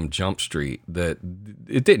ill from Jump Street that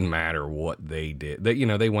it didn't matter what they did.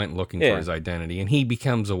 That they went looking for his identity, and he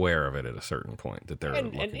becomes aware of it at a certain point that they're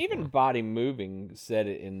and even Body Moving said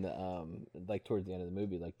it in the like towards the end of the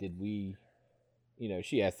movie. Like, did we?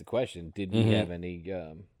 She asked the question: did we have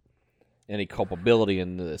any culpability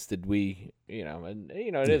in this? Did we? It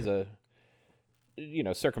is a.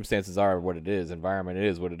 Circumstances are what it is. Environment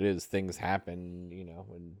is what it is. Things happen.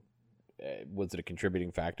 And. Was it a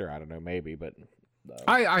contributing factor? I don't know, maybe, but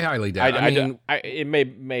I highly doubt. It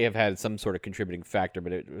may have had some sort of contributing factor,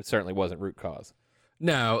 but it certainly wasn't root cause.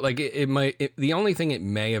 No, like it might. The only thing it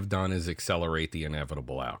may have done is accelerate the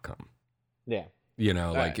inevitable outcome. Yeah,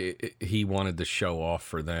 he wanted to show off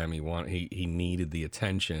for them. He needed the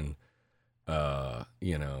attention. And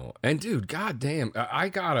dude, goddamn, I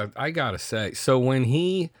gotta say. So when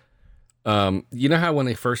he, how when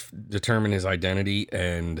they first determine his identity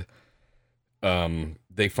and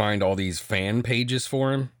they find all these fan pages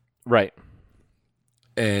for him. Right.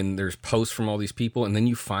 And there's posts from all these people, and then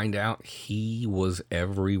you find out he was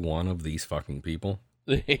every one of these fucking people.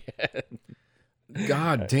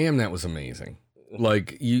 God damn, that was amazing.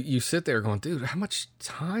 Like, you sit there going, dude, how much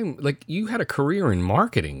time? Like, you had a career in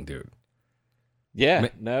marketing, dude. Yeah,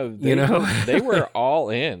 they were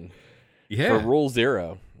all in for Rule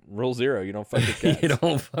Zero. Rule 0, you don't fuck with cats. You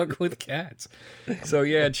don't fuck with cats. So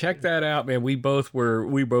yeah, check that out, man. We both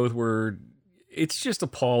were it's just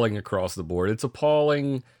appalling across the board. It's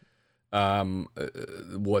appalling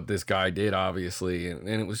what this guy did, obviously, and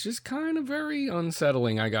it was just kind of very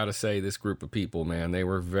unsettling, I gotta say. This group of people, man, they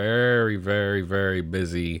were very, very, very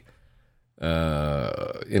busy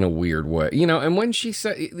in a weird way. And when she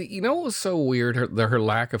said, it was so weird, her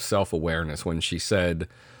lack of self-awareness when she said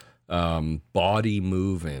Body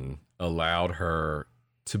Moving allowed her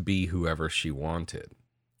to be whoever she wanted.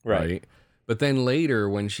 Right. But then later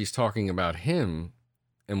when she's talking about him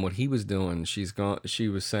and what he was doing, she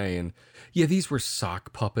was saying, yeah, these were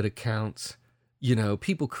sock puppet accounts.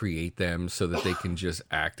 People create them so that they can just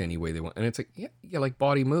act any way they want. And it's like, yeah, like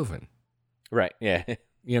Body Moving. Right. Yeah.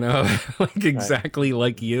 Like exactly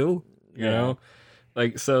like you know,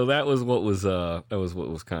 like, so that was what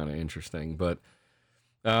was kind of interesting, but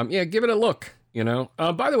give it a look,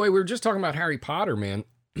 By the way, we were just talking about Harry Potter, man.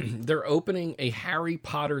 They're opening a Harry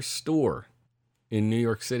Potter store in New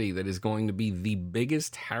York City that is going to be the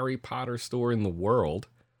biggest Harry Potter store in the world.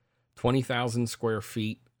 20,000 square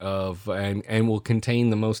feet and will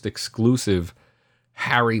contain the most exclusive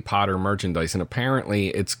Harry Potter merchandise. And apparently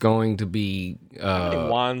it's going to be... how many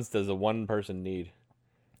wands does a one person need?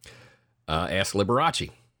 Ask Liberace.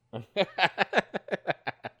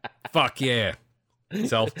 Fuck yeah.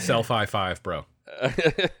 Self high five, bro.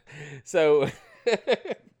 So,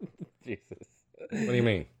 Jesus. What do you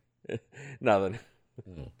mean? Nothing.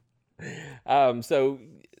 So,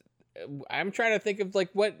 I'm trying to think of like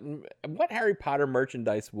what Harry Potter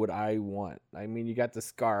merchandise would I want? I mean, you got the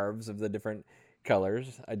scarves of the different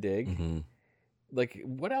colors. I dig. Mm-hmm. Like,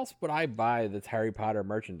 what else would I buy that's Harry Potter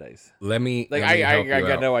merchandise? I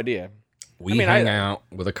got no idea. We hang out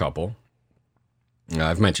with a couple.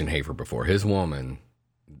 I've mentioned Hafer before. His woman,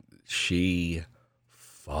 she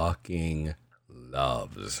fucking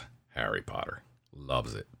loves Harry Potter.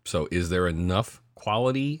 Loves it. So is there enough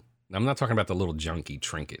quality? I'm not talking about the little junky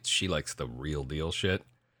trinkets. She likes the real deal shit.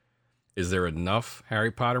 Is there enough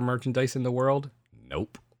Harry Potter merchandise in the world?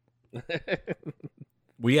 Nope.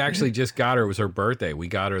 We actually just got her. It was her birthday. We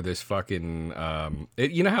got her this fucking.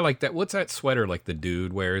 You know how like that? What's that sweater like the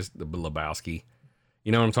dude wears? The Lebowski.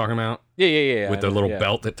 You know what I'm talking about? Yeah. With the little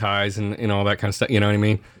belt that ties and all that kind of stuff. You know what I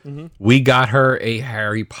mean? Mm-hmm. We got her a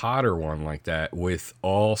Harry Potter one like that with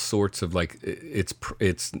all sorts of like it's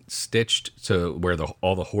stitched to where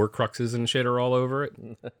all the Horcruxes and shit are all over it,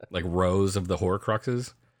 like rows of the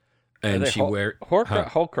Horcruxes. And she wear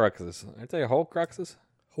Horcruxes. Aren't they Horcruxes?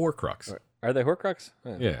 Horcrux. Are they Horcrux?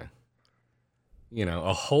 Yeah. You know,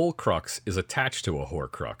 a Horcrux is attached to a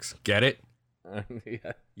Horcrux. Get it?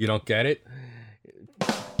 Yeah. You don't get it?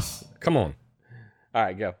 Come on. All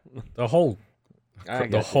right, go. The hole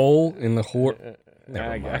in the Hor.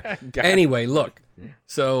 Never mind. Anyway, look.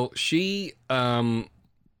 So she wears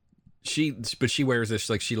this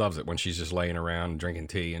like she loves it when she's just laying around drinking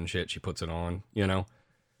tea and shit. She puts it on, you know.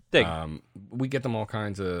 We get them all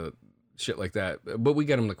kinds of shit like that, but we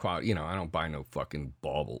get them the quality. You know, I don't buy no fucking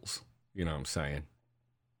baubles. You know what I'm saying?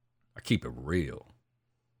 I keep it real.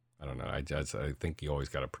 I don't know. I think you always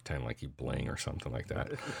got to pretend like you bling or something like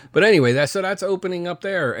that. But anyway, that's opening up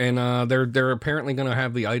there, and they're apparently going to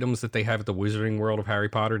have the items that they have at the Wizarding World of Harry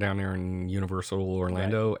Potter down there in Universal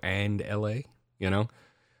Orlando and LA. You know,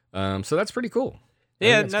 so that's pretty cool.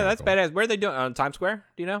 Yeah, no, that's cool. Badass. Where are they doing on Times Square?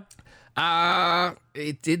 Do you know?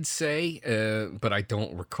 It did say, but I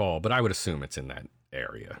don't recall. But I would assume it's in that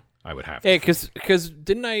area. I would have. Yeah, because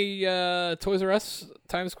didn't Toys R Us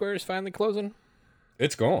Times Square is finally closing?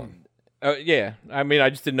 It's gone. Oh, yeah. I mean, I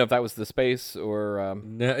just didn't know if that was the space or...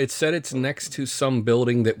 No, it said it's next to some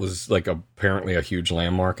building that was like apparently a huge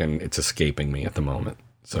landmark, and it's escaping me at the moment.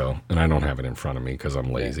 So, and I don't have it in front of me because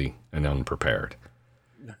I'm lazy and unprepared.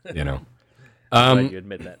 You know? I'm glad you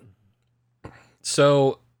admit that.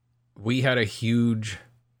 So, we had a huge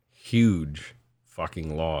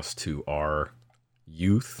fucking loss to our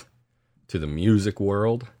youth, to the music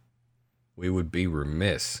world. We would be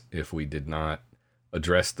remiss if we did not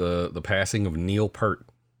address the passing of Neil Peart,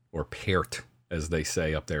 or Peart, as they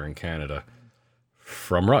say up there in Canada,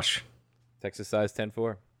 from Rush. Texas size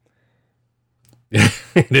 10-4.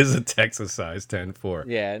 It is a Texas size 10-4.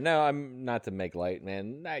 Yeah, no, I'm not to make light,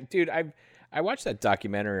 man. Dude, I watched that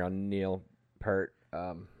documentary on Neil Peart,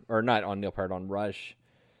 or not on Neil Peart, on Rush,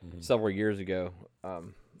 several years ago.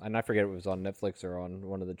 And I forget if it was on Netflix or on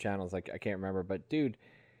one of the channels. Like I can't remember, but dude,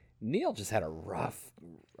 Neil just had a rough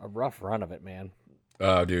run of it, man.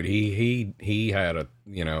 Oh, dude, he had a,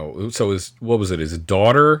 you know, so his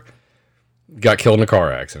daughter got killed in a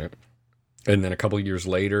car accident. And then a couple of years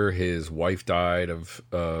later, his wife died of,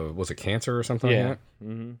 was it cancer or something like that?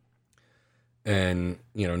 Mm-hmm. And,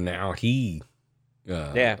 you know, now he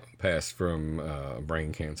passed from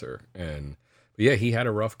brain cancer. And, yeah, he had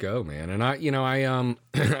a rough go, man. And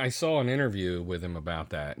I saw an interview with him about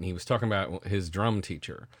that. And he was talking about his drum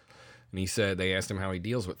teacher. And he said, they asked him how he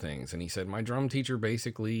deals with things. And he said, my drum teacher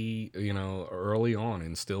basically, you know, early on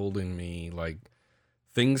instilled in me, like,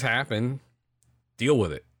 things happen, deal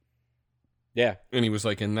with it. Yeah. And he was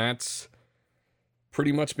like, and that's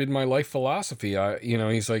pretty much been my life philosophy.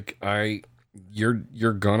 He's like,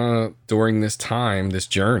 you're gonna, during this time, this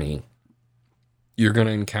journey, you're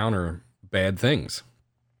gonna encounter bad things.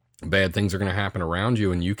 Bad things are going to happen around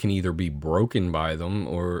you, and you can either be broken by them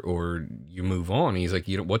or you move on. He's like,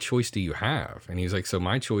 what choice do you have? And he's like, so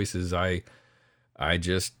my choice is I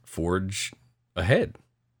just forge ahead,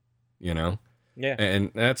 you know? Yeah.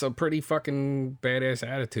 And that's a pretty fucking badass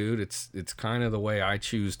attitude. It's kind of the way I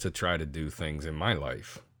choose to try to do things in my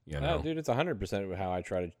life, you know? Oh, dude, it's 100% how I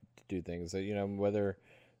try to do things. You know, whether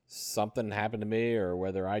something happened to me or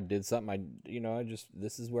whether I did something,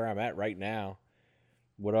 this is where I'm at right now.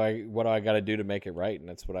 What do I got to do to make it right? And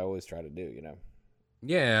that's what I always try to do, you know?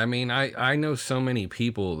 Yeah, I mean, I know so many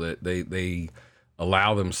people that they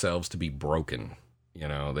allow themselves to be broken. You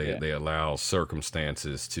know, they allow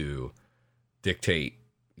circumstances to dictate,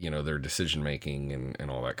 you know, their decision making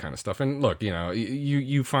and all that kind of stuff. And look, you know,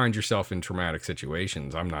 you find yourself in traumatic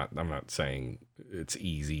situations. I'm not saying it's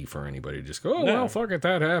easy for anybody to just go, oh, well, fuck it,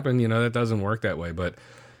 that happened. You know, that doesn't work that way. But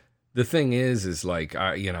the thing is like,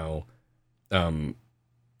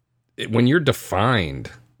 when you're defined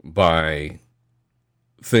by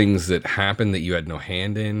things that happen that you had no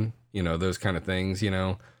hand in, you know, those kind of things, you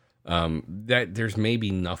know, that there's maybe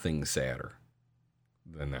nothing sadder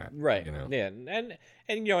than that. Right. You know? Yeah. And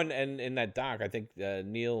you know, and in that doc, I think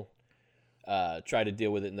Neil tried to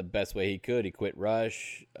deal with it in the best way he could. He quit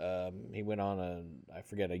Rush. He went on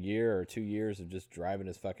a year or 2 years of just driving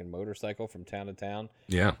his fucking motorcycle from town to town.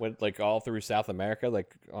 Yeah. Went like all through South America,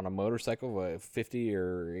 like on a motorcycle, 50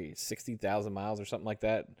 or 60,000 miles or something like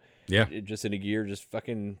that. Yeah. Just in a year, just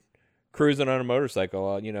fucking cruising on a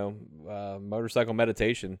motorcycle, motorcycle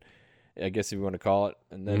meditation, I guess if you want to call it.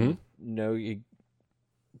 And then, he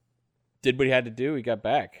did what he had to do. He got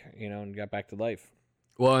back, and got back to life.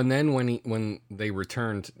 Well, and then when they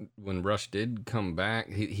returned, when Rush did come back,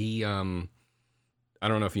 he I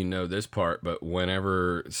don't know if you know this part, but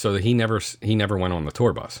he never went on the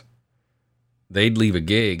tour bus. They'd leave a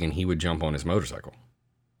gig and he would jump on his motorcycle.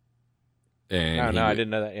 And I didn't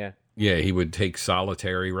know that. Yeah. Yeah, he would take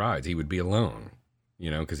solitary rides. He would be alone,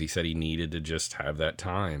 because he said he needed to just have that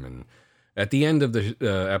time. And at the end of the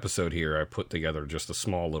episode here, I put together just a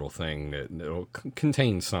small little thing that'll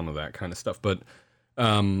contain some of that kind of stuff. But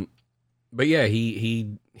yeah,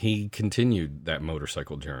 he continued that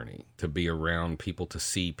motorcycle journey to be around people, to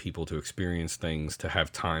see people, to experience things, to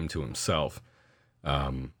have time to himself.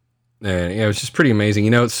 And it was just pretty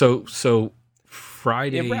amazing. So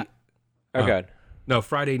Friday. Yeah, okay. No,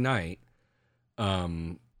 Friday night,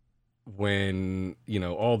 when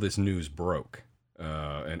all this news broke,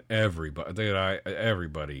 and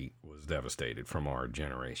everybody was devastated from our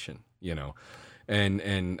generation,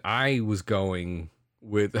 and I was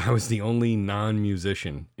the only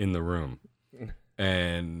non-musician in the room.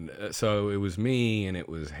 And so it was me, and it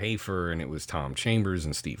was Hafer, and it was Tom Chambers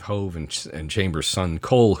and Steve Hove and Chambers' son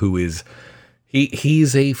Cole, who is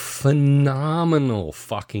he's a phenomenal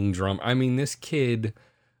fucking drummer. I mean, this kid,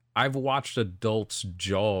 I've watched adults'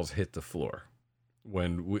 jaws hit the floor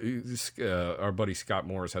when our buddy Scott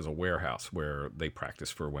Morris has a warehouse where they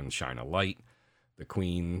practice for when Shine a Light, the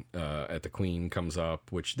Queen at the Queen comes up,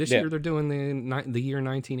 which this year they're doing the year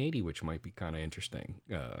 1980, which might be kind of interesting.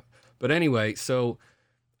 But anyway, so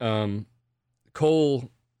Cole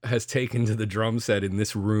has taken to the drum set in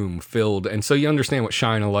this room filled, and so you understand what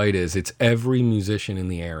Shine a Light is. It's every musician in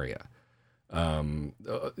the area,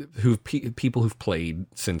 people who've played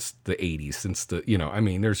since the 80s, since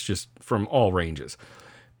there's just from all ranges.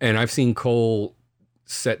 And I've seen Cole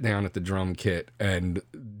set down at the drum kit and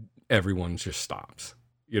everyone just stops.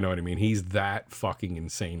 You know what I mean? He's that fucking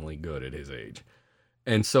insanely good at his age.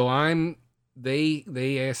 And so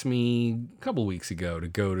they asked me a couple weeks ago to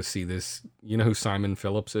go to see this. You know who Simon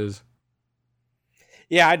Phillips is?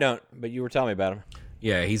 Yeah, I don't, but you were telling me about him.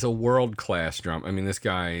 Yeah, he's a world-class drum. I mean, this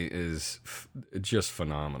guy is just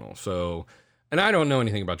phenomenal. So, and I don't know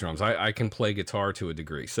anything about drums. I can play guitar to a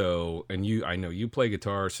degree. So, and I know you play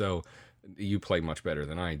guitar, so you play much better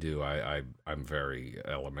than I do. I'm very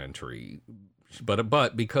elementary.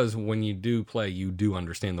 But because when you do play, you do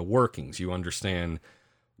understand the workings. You understand,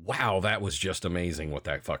 wow, that was just amazing what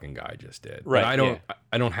that fucking guy just did. Right. But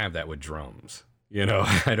I don't have that with drums.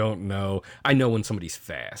 I don't know. I know when somebody's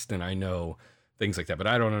fast, and I know things like that, but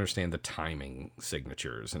I don't understand the timing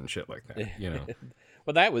signatures and shit like that.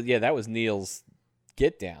 Well, that was Neil's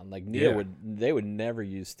get down. Like Neil they would never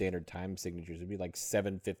use standard time signatures. It'd be like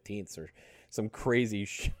 7/15ths or some crazy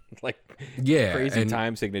crazy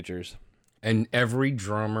time signatures. And every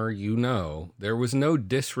drummer, there was no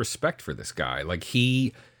disrespect for this guy. Like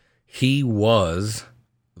he was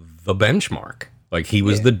the benchmark. Like he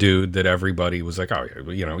was the dude that everybody was like, oh,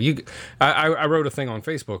 I wrote a thing on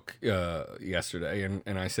Facebook yesterday,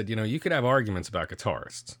 and I said, you could have arguments about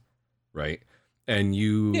guitarists, right? And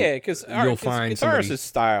because you'll find guitarist is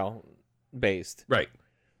style based, right?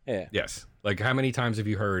 Yeah. Yes. Like how many times have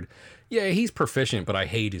you heard, yeah, he's proficient, but I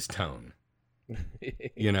hate his tone.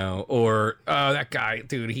 Or that guy,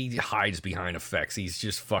 dude, he hides behind effects. He's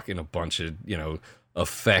just fucking a bunch of,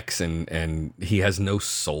 effects, and he has no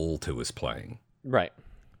soul to his playing. Right.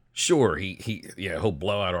 Sure, he'll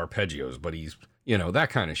blow out arpeggios, but he's, that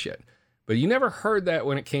kind of shit. But you never heard that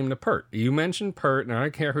when it came to Pert. You mentioned Pert, and I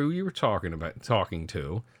don't care who you were talking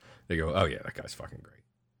to. They go, oh yeah, that guy's fucking great.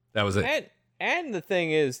 That was it. And the thing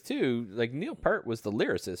is too, like Neil Peart was the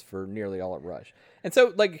lyricist for nearly all of Rush, and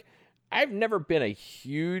so like I've never been a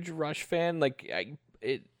huge Rush fan. Like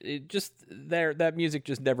it just that music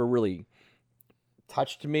just never really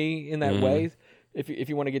touched me in that way. If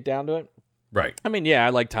you want to get down to it. Right. I mean, yeah, I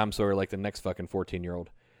like Tom Sawyer like the next fucking 14-year-old.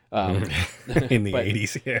 In the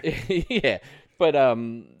 80s, yeah. Yeah. But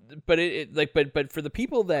for the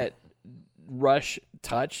people that Rush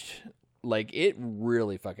touched, like it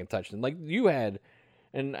really fucking touched them. Like you had,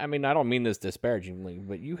 and I mean, I don't mean this disparagingly,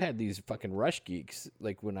 but you had these fucking Rush geeks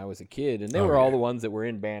like when I was a kid, and they were all the ones that were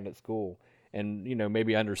in band at school and,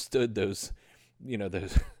 maybe understood those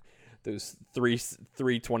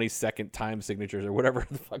 3/20-second time signatures or whatever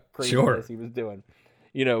the fuck craziness he was doing,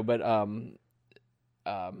 but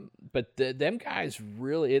them guys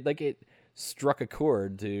really it struck a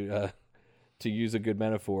chord to use a good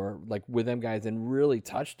metaphor, like with them guys, and really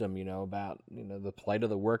touched them, about the plight of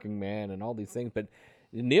the working man and all these things. But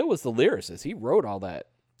Neil was the lyricist. He wrote all that.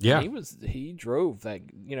 Yeah. He drove that.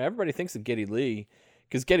 You know, everybody thinks of Geddy Lee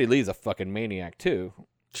because Geddy Lee's a fucking maniac too.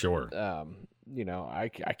 Sure. You know, I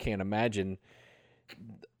can't imagine.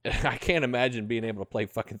 I can't imagine being able to play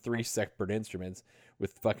fucking 3 separate instruments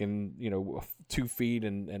with fucking, you know, 2 feet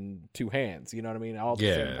and 2 hands. You know what I mean? All at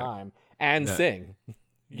the same time and sing.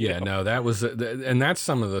 Yeah, no, that was, and that's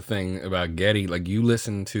some of the thing about Geddy. Like you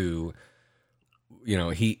listen to, you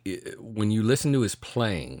know, when you listen to his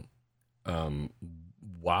playing,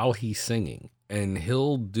 while he's singing, and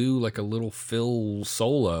he'll do like a little fill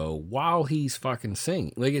solo while he's fucking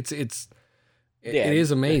singing. Like it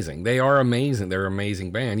is amazing. They are amazing. They're an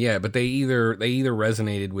amazing band. Yeah, but they either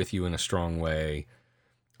resonated with you in a strong way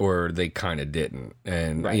or they kind of didn't.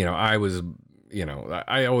 And you know, I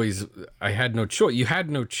had no choice. You had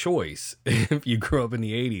no choice. If you grew up in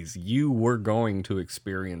the 80s, you were going to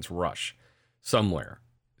experience Rush somewhere.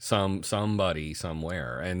 Somebody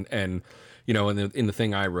somewhere. And you know, in the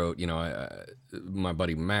thing I wrote, you know, my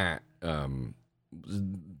buddy Matt,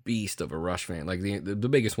 beast of a Rush fan, like the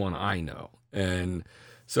biggest one I know. And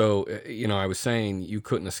so, you know, I was saying you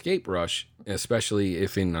couldn't escape Rush, especially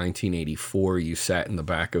if in 1984 you sat in the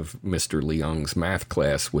back of Mr. Leung's math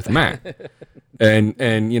class with Matt.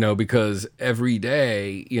 and you know, because every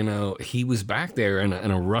day, you know, he was back there and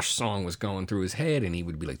a Rush song was going through his head and he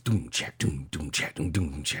would be like, doom, chat, doom, chat,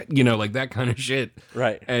 doom, chat, you know, like that kind of shit.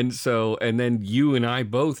 Right. And so, and then you and I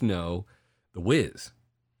both know The Wiz.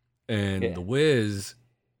 And The Wiz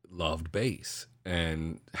loved bass.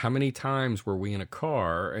 And how many times were we in a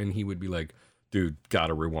car and he would be like, dude,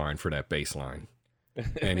 gotta rewind for that bass line.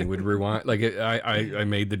 And he would rewind. Like I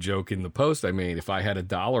made the joke in the post I made, if I had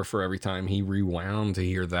 $1 for every time he rewound to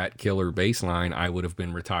hear that killer bass line, I would have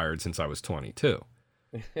been retired since I was 22.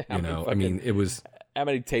 You know, I mean, it was... How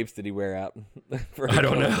many tapes did he wear out? I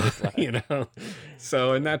don't know, you know.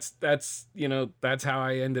 So, and that's, you know, that's how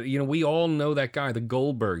I ended. You know, we all know that guy, the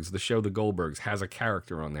Goldbergs, the show The Goldbergs, has a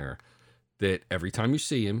character on there that every time you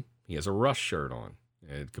see him, he has a Rush shirt on.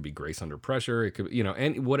 It could be Grace Under Pressure. It could, you know,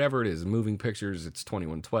 and whatever it is, moving pictures, it's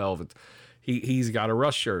 2112. He's got a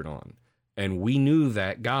Rush shirt on. And we knew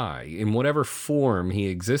that guy in whatever form he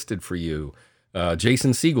existed for you.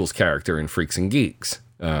 Jason Segel's character in Freaks and Geeks,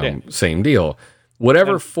 same deal.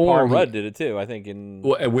 Whatever and form. Paul Rudd did it too, I think.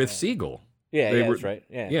 With Segel. Yeah, that's right.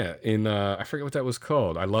 Yeah, in I forget what that was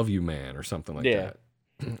called. I Love You Man or something like that.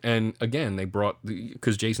 And again, they brought,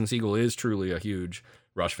 because Jason Segel is truly a huge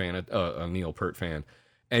Rush fan, a Neil Peart fan.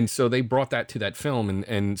 And so they brought that to that film.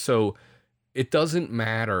 And so it doesn't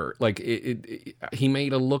matter. Like he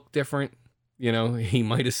made a look different. You know, he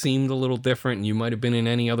might have seemed a little different and you might have been in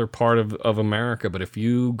any other part of America. But if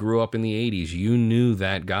you grew up in the 80s, you knew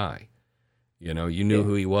that guy. You know, you knew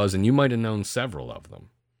who he was, and you might have known several of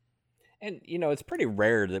them. And, you know, it's pretty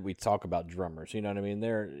rare that we talk about drummers. You know what I mean?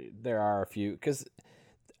 There are a few, because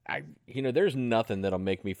there's nothing that'll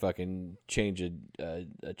make me fucking change a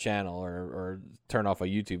channel or turn off a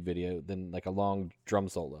YouTube video than like a long drum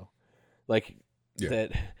solo. Like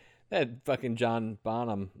that fucking John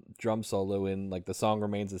Bonham drum solo in like The Song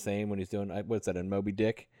Remains the Same when he's doing, what's that, in Moby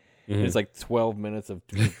Dick? Mm-hmm. It's like 12 minutes of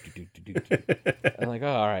I'm like, oh,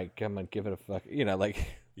 all right, come on, give it a fuck. You know, like,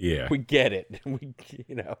 we get it.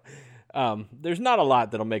 There's not a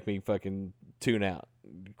lot that'll make me fucking tune out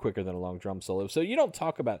quicker than a long drum solo. So you don't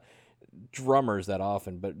talk about drummers that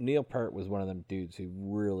often, but Neil Peart was one of them dudes who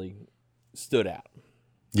really stood out.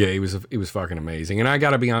 Yeah, he was fucking amazing. And I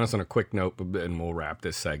got to be honest, on a quick note, and we'll wrap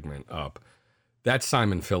this segment up. That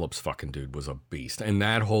Simon Phillips fucking dude was a beast. And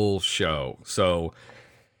that whole show. So,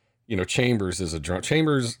 you know, Chambers is a drum.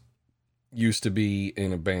 Chambers used to be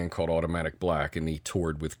in a band called Automatic Black, and he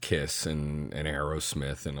toured with Kiss and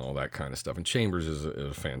Aerosmith and all that kind of stuff. And Chambers is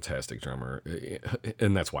a fantastic drummer,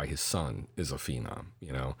 and that's why his son is a phenom,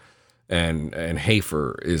 you know. And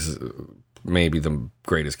Hafer is maybe the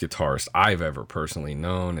greatest guitarist I've ever personally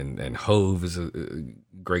known, and Hove is a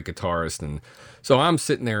great guitarist. And so I'm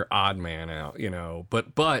sitting there odd man out, you know.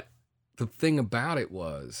 But the thing about it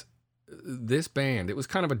was, this band, it was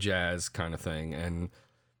kind of a jazz kind of thing, and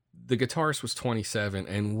the guitarist was 27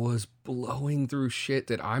 and was blowing through shit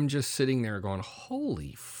that I'm just sitting there going,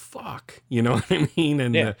 holy fuck, you know what I mean?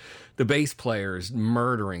 And the bass players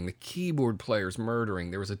murdering, the keyboard players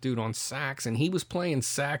murdering. There was a dude on sax, and he was playing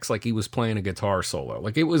sax like he was playing a guitar solo.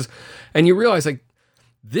 Like it was, and you realize like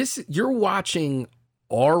this, you're watching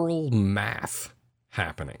oral math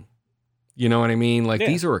happening. You know what I mean? Like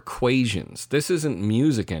these are equations. This isn't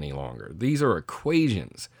music any longer. These are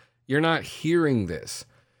equations. You're not hearing this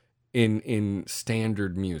in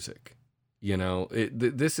standard music. You know,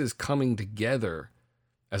 this is coming together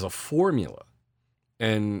as a formula.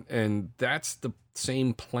 And that's the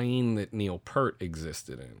same plane that Neil Peart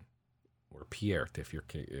existed in, or Piert if you're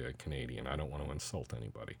Canadian. I don't want to insult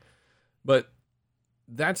anybody, but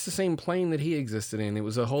that's the same plane that he existed in. It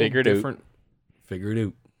was a whole Figured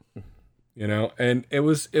out, you know, and it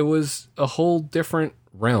was a whole different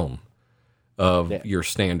realm of your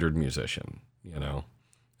standard musician, you know,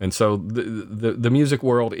 and so the music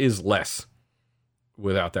world is less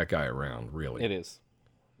without that guy around. Really, It is.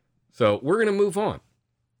 So we're gonna move on.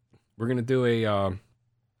 We're going to do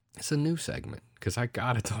it's a new segment because I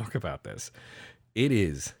got to talk about this. It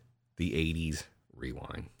is the 80s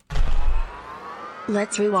Rewind.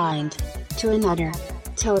 Let's rewind to another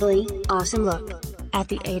totally awesome look at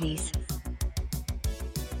the 80s.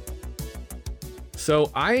 So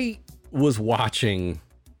I was watching,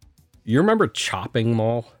 you remember Chopping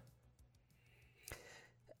Mall?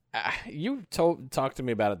 You talked to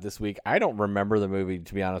me about it this week. I don't remember the movie,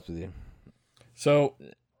 to be honest with you. So,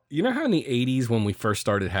 you know how in the 80s when we first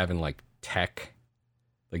started having like tech,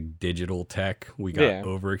 like digital tech, we got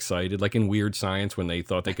overexcited, like in Weird Science when they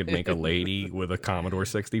thought they could make a lady with a Commodore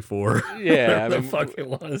 64. Yeah, the fuck it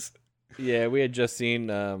was. Yeah, we had just seen,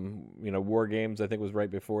 War Games. I think was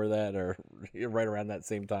right before that, or right around that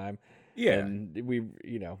same time. Yeah, and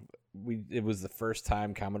it was the first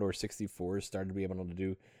time Commodore 64 started to be able to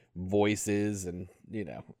do voices, and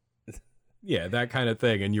yeah, that kind of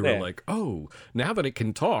thing. And you were like, oh, now that it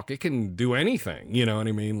can talk, it can do anything. You know what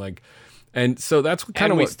I mean? Like, and so that's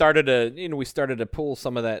kind of we started to pull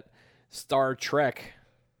some of that Star Trek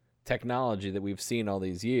technology that we've seen all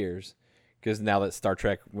these years, because now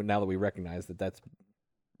that we recognize that that's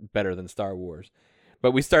better than Star Wars,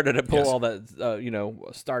 but we started to pull all that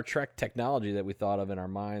Star Trek technology that we thought of in our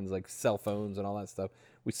minds, like cell phones and all that stuff.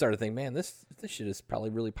 We started thinking, man, this shit is probably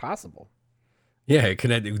really possible. Yeah, it could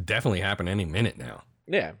definitely happen any minute now.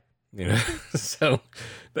 Yeah. So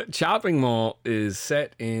the Chopping Mall is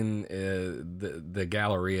set in the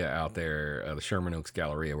Galleria out there, the Sherman Oaks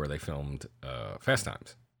Galleria, where they filmed Fast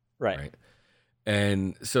Times. Right.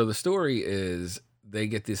 And so the story is they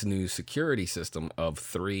get this new security system of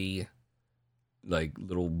 3 like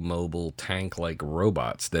little mobile tank-like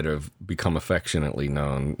robots that have become affectionately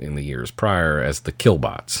known in the years prior as the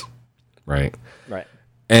Killbots. Right.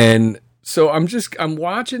 And so I'm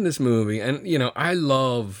watching this movie, and I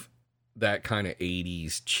love that kind of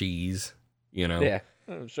 80s cheese, Yeah,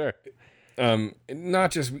 sure.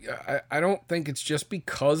 Not just I don't think it's just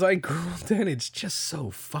because I grew up then. It's just so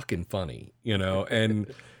fucking funny,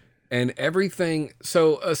 and everything.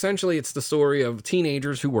 So essentially, it's the story of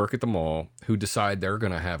teenagers who work at the mall who decide they're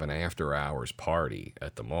going to have an after-hours party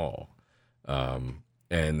at the mall, and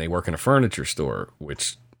they work in a furniture store,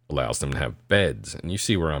 which allows them to have beds. And you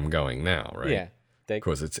see where I'm going now, right? Yeah.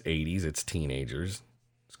 Because it's 80s, it's teenagers.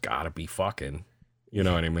 It's got to be fucking. You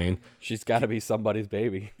know what I mean? She's got to be somebody's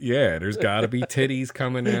baby. Yeah, there's got to be titties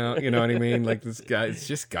coming out. You know what I mean? Like this guy, it's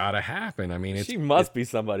just got to happen. I mean, she must be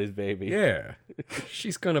somebody's baby. Yeah,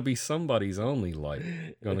 she's gonna be somebody's only light.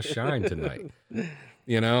 Gonna shine tonight.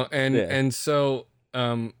 And so,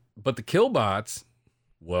 but the Killbots,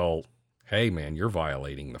 well, hey man, you're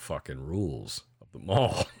violating the fucking rules of the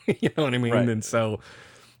mall. You know what I mean? Right. And so,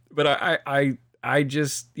 but I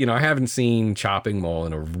just, I haven't seen Chopping Mall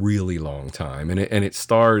in a really long time, and it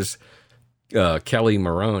stars Kelly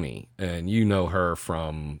Maroney, and you know her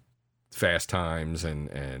from Fast Times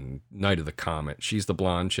and Night of the Comet. She's the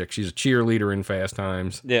blonde chick. She's a cheerleader in Fast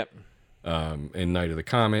Times. Yep. In Night of the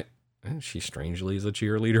Comet, and she strangely is a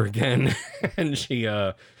cheerleader again, and she,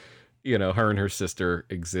 her and her sister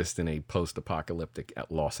exist in a post-apocalyptic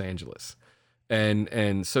Los Angeles,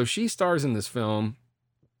 and so she stars in this film.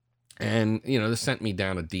 And, this sent me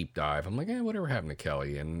down a deep dive. I'm like, whatever happened to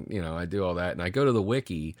Kelly? And, I do all that. And I go to the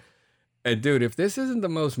wiki. And, dude, if this isn't the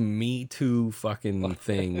most Me Too fucking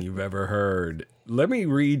thing you've ever heard, let me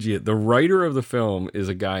read you. The writer of the film is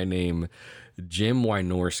a guy named Jim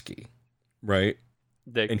Wynorski, right?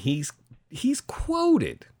 And he's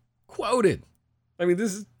quoted. I mean,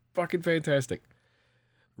 this is fucking fantastic.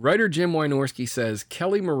 Writer Jim Wynorski says,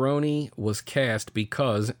 Kelly Maroney was cast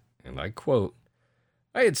because, and I quote,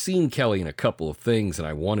 I had seen Kelly in a couple of things and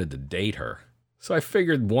I wanted to date her. So I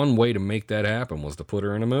figured one way to make that happen was to put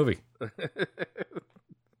her in a movie.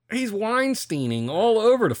 He's Weinsteining all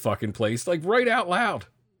over the fucking place, like right out loud.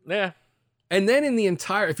 Yeah. And then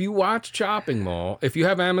if you watch Chopping Mall, if you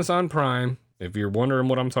have Amazon Prime, if you're wondering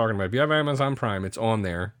what I'm talking about, if you have Amazon Prime, it's on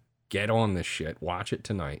there. Get on this shit. Watch it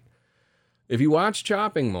tonight. If you watch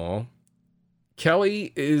Chopping Mall,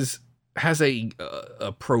 Kelly has a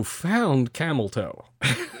profound camel toe.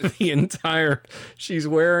 She's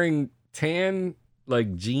wearing tan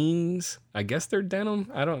like jeans. I guess they're denim.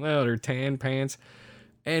 I don't know. They're tan pants.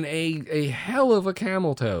 And a hell of a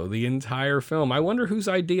camel toe the entire film. I wonder whose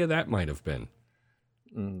idea that might have been.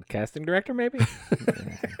 Casting director, maybe?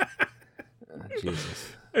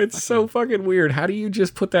 Jesus. It's so fucking weird. How do you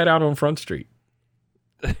just put that out on Front Street?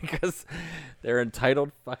 Because they're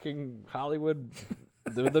entitled fucking Hollywood.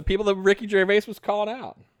 The people that Ricky Gervais was calling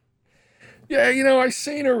out. Yeah, you know, I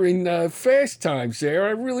seen her in Fast Times there.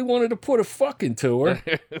 I really wanted to put a fuck into her.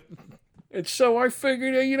 And so I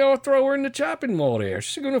figured, you know, I'll throw her in the chopping mall there.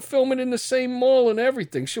 She's going to film it in the same mall and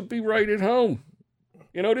everything. She'll be right at home.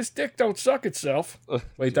 You know, this dick don't suck itself.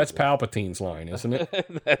 Wait, that's Palpatine's line, isn't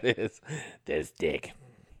it? That is. This dick.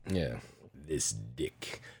 Yeah. This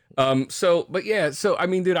dick. So, I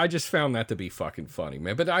mean, dude, I just found that to be fucking funny,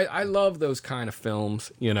 man. But I love those kind of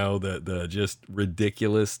films, you know, the just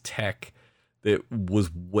ridiculous tech that was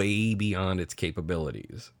way beyond its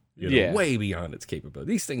capabilities. You know, way beyond its capabilities.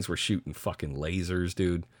 These things were shooting fucking lasers,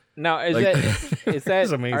 dude. Now, is It's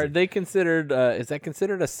that amazing. are they considered? Is that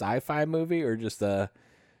considered a sci-fi movie or just a?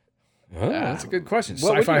 That's a good question.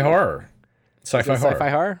 What would Sci-fi you- horror. Sci-fi horror. Sci-fi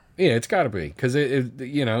horror? Yeah, it's got to be because it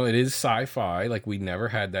you know, it is sci-fi. Like we never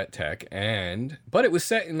had that tech, but it was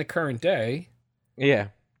set in the current day. Yeah.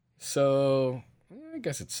 So I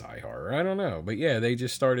guess it's sci horror. I don't know, but yeah, they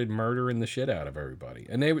just started murdering the shit out of everybody,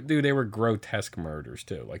 and they were grotesque murders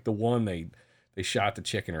too. Like the one they shot the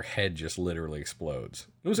chick and her head just literally explodes.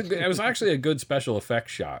 It was actually a good special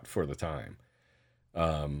effects shot for the time.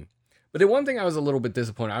 But the one thing I was a little bit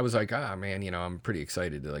disappointed, I was like, man, you know, I'm pretty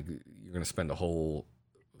excited to, like, you're going to spend a whole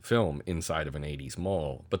film inside of an 80s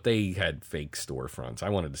mall, but they had fake storefronts. I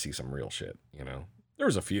wanted to see some real shit, you know. There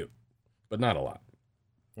was a few, but not a lot.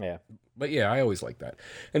 Yeah. But yeah, I always like that.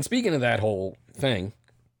 And speaking of that whole thing,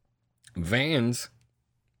 Vans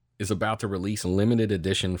is about to release limited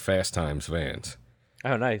edition Fast Times Vans.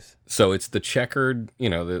 Oh, nice. So it's the checkered, you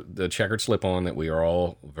know, the checkered slip-on that we are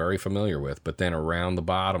all very familiar with, but then around the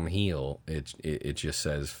bottom heel, it just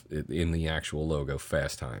says in the actual logo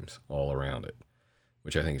Fast Times all around it,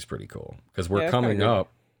 which I think is pretty cool because we're coming up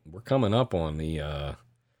on the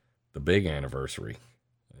big anniversary.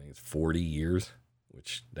 I think it's 40 years,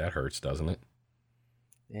 which that hurts, doesn't it?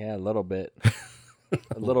 Yeah, a little bit.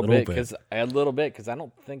 A little bit because I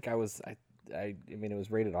don't think I was. I mean, it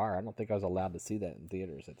was rated R. I don't think I was allowed to see that in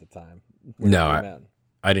theaters at the time. No,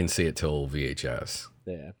 I didn't see it till VHS.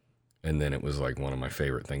 Yeah. And then it was like one of my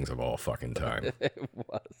favorite things of all fucking time. It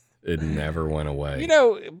was. It never went away. You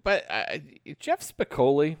know, but Jeff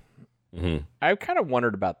Spicoli, mm-hmm. I kind of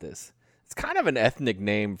wondered about this. It's kind of an ethnic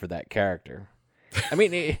name for that character. I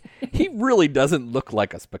mean, he really doesn't look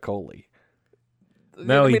like a Spicoli.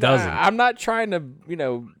 No, he doesn't. I'm not trying to, you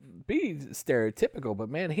know, be stereotypical, but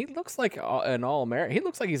man, he looks like an all-American. He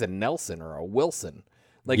looks like he's a Nelson or a Wilson.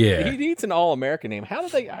 Like, he needs an all-American name. How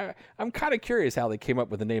did they? I'm kind of curious how they came up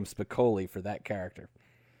with the name Spicoli for that character.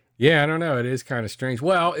 Yeah, I don't know. It is kind of strange.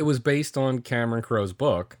 Well, it was based on Cameron Crowe's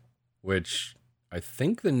book, which I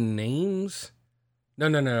think the names.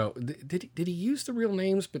 No. Did he use the real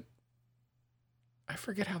names? But I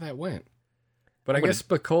forget how that went. But I guess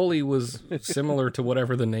Spicoli was similar to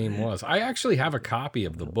whatever the name was. I actually have a copy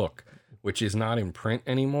of the book, which is not in print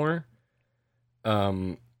anymore.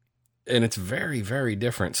 And it's very, very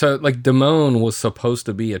different. So, like, Damone was supposed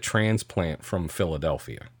to be a transplant from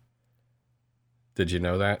Philadelphia. Did you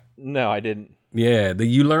know that? No, I didn't. Yeah,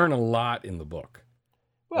 you learn a lot in the book.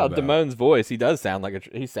 Well, Damone's voice, he does sound like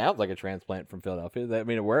he sounds like a transplant from Philadelphia. I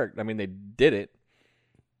mean, it worked. I mean, they did it.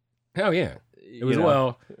 Hell yeah. It was,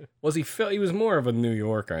 was he Phil? He was more of a New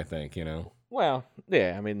York, I think, you know. Well,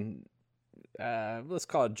 yeah, I mean, let's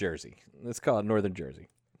call it Jersey. Let's call it Northern Jersey.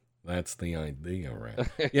 That's the idea,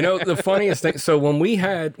 right? You know, the funniest thing. So when we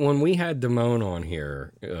had Damone on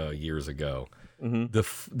here years ago,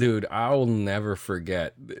 dude, I will never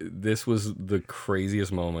forget. This was the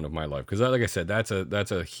craziest moment of my life because, like I said, that's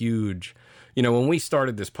a huge. You know, when we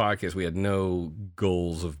started this podcast, we had no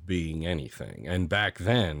goals of being anything, and back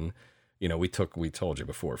then, you know, we told you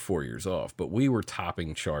before, 4 years off, but we were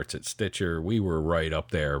topping charts at Stitcher. We were right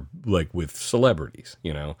up there, like with celebrities.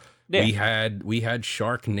 You know, we had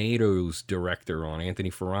Sharknado's director on,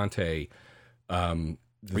 Anthony Ferrante.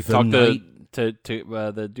 We talked to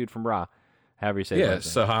the dude from Raw. However you say it.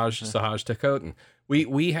 Sahaj Takotan.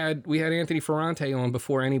 We had Anthony Ferrante on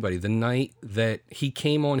before anybody. The night that he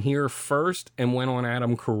came on here first and went on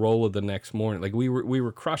Adam Carolla the next morning. Like we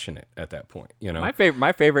were crushing it at that point, you know.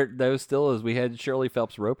 My favorite though still is we had Shirley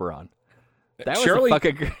Phelps Roper on. That was Shirley-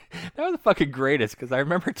 that was the fucking greatest because I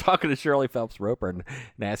remember talking to Shirley Phelps Roper and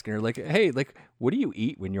asking her like, "Hey, like, what do you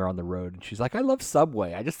eat when you're on the road?" And she's like, "I love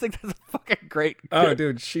Subway." I just think that's a fucking great. Oh,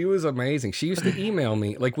 dude, she was amazing. She used to email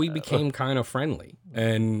me. Like, we became kind of friendly,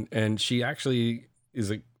 and she actually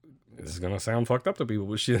is a. This is gonna sound fucked up to people,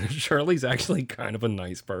 but Shirley's actually kind of a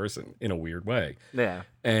nice person in a weird way. Yeah.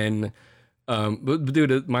 And but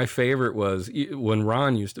dude, my favorite was when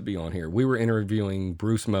Ron used to be on here. We were interviewing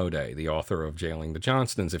Bruce Moday, the author of Jailing the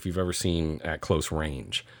Johnstons. If you've ever seen At Close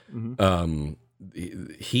Range,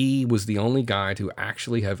 he was the only guy to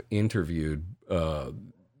actually have interviewed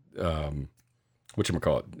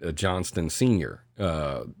whatchamacallit, Johnston Senior.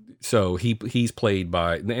 So he's played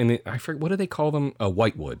by, and I forget, what do they call them?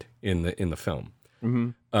 Whitewood in the film.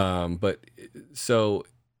 But so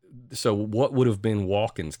what would have been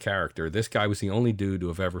Walken's character? This guy was the only dude to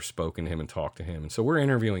have ever spoken to him and talked to him. And so we're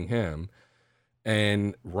interviewing him,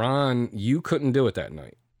 and Ron, you couldn't do it that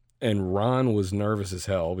night. And Ron was nervous as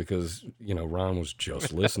hell because, Ron was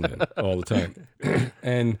just listening all the time.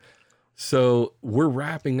 And so we're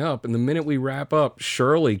wrapping up, and the minute we wrap up,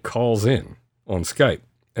 Shirley calls in on Skype.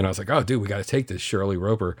 And I was like, oh, dude, we got to take this, Shirley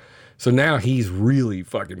Roper. So now he's really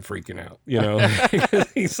fucking freaking out,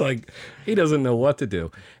 He's like, he doesn't know what to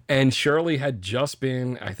do. And Shirley had just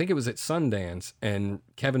been, I think it was at Sundance, and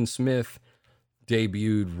Kevin Smith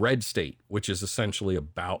debuted Red State, which is essentially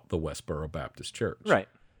about the Westboro Baptist Church. Right.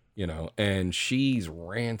 And she's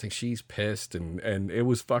ranting, she's pissed, and it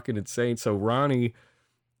was fucking insane. So Ronnie,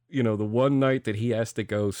 the one night that he has to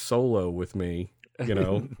go solo with me,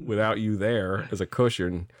 without you there as a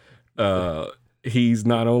cushion, he's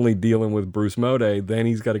not only dealing with Bruce Moday, then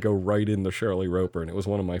he's got to go right into Shirley Roper. And it was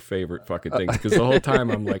one of my favorite fucking things because the whole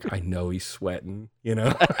time I'm like, I know he's sweating,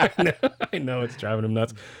 I know it's driving him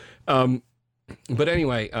nuts. But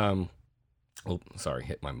anyway, oh, sorry,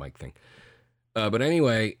 hit my mic thing. But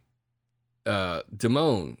anyway,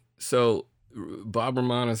 Damone. So Bob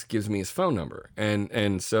Romanis gives me his phone number,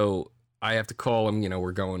 and so I have to call him.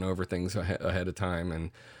 We're going over things ahead of time,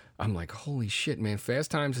 and I'm like, holy shit, man!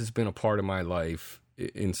 Fast Times has been a part of my life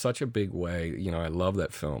in such a big way. I love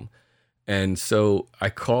that film, and so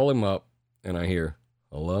I call him up, and I hear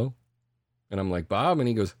hello, and I'm like, Bob, and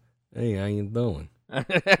he goes, hey, how you doing?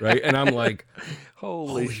 Right, and I'm like,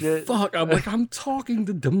 holy shit, fuck! I'm like, I'm talking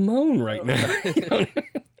to Damone right now.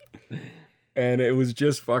 And it was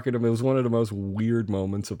just fucking. It was one of the most weird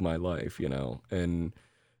moments of my life, and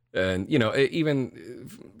even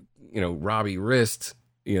Robbie Rist,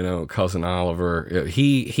 cousin Oliver.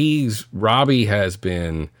 Robbie has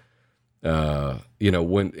been,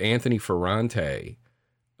 when Anthony Ferrante,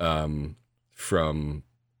 from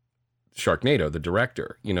Sharknado, the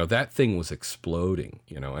director, that thing was exploding,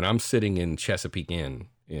 and I'm sitting in Chesapeake Inn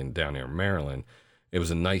down there in Maryland. It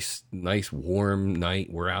was a nice warm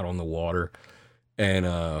night. We're out on the water,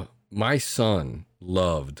 and my son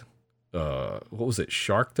loved what was it?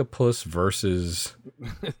 Sharktopus versus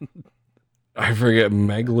I forget,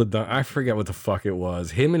 Megalodon. I forget what the fuck it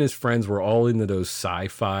was. Him and his friends were all into those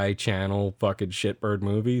Sci-Fi Channel fucking shitbird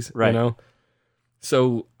movies, right?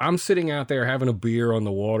 So I'm sitting out there having a beer on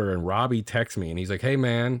the water, and Robbie texts me, and he's like, "Hey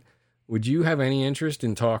man, would you have any interest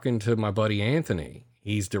in talking to my buddy Anthony?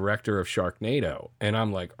 He's director of Sharknado." And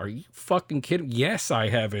I'm like, are you fucking kidding? Yes, I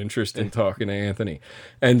have interest in talking to Anthony.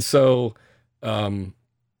 And so,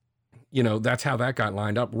 that's how that got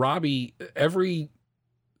lined up. Robbie,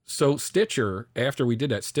 so Stitcher, after we did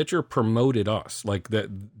that, Stitcher promoted us. Like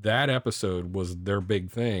that episode was their big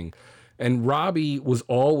thing. And Robbie was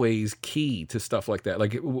always key to stuff like that.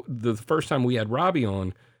 Like the first time we had Robbie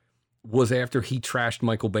on was after he trashed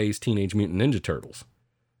Michael Bay's Teenage Mutant Ninja Turtles.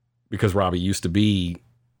 Because Robbie used to be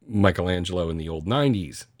Michelangelo in the old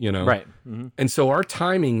 90s, Right. Mm-hmm. And so our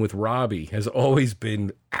timing with Robbie has always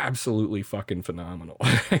been absolutely fucking phenomenal.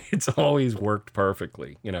 It's always worked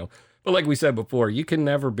perfectly, But like we said before, you can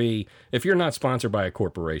never be, if you're not sponsored by a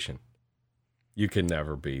corporation, you can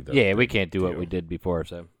never be the... Yeah, we can't do what we did before,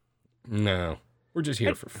 so... No, we're just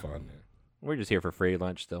here for fun. We're just here for free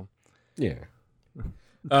lunch still. Yeah.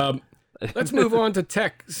 Let's move on to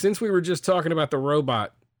tech. Since we were just talking about the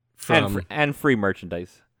robot... And free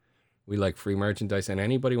merchandise. We like free merchandise, and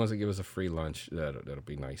anybody wants to give us a free lunch, that'll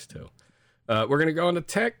be nice too. We're going to go into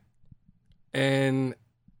tech, and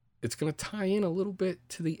it's going to tie in a little bit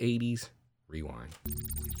to the 80s Rewind.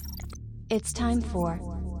 It's time for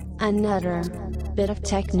another bit of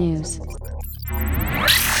tech news.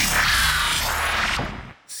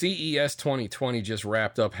 CES 2020 just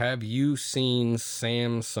wrapped up. Have you seen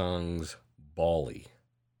Samsung's Ballie?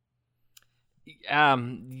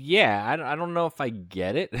 Yeah, I don't know if I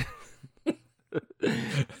get it.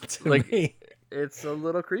 Like me, It's a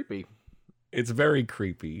little creepy. It's very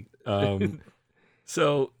creepy.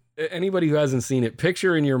 So anybody who hasn't seen it,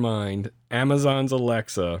 picture in your mind Amazon's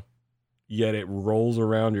Alexa, yet it rolls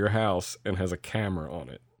around your house and has a camera on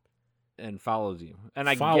it. And follows you. And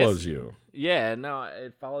follows you. Yeah, no,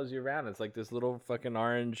 it follows you around. It's like this little fucking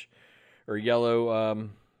orange or yellow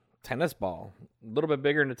tennis ball. A little bit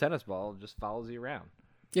bigger than a tennis ball. It just follows you around.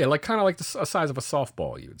 Yeah, like kind of like the size of a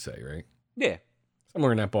softball, you would say, right? Yeah.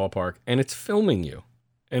 Somewhere in that ballpark. And it's filming you.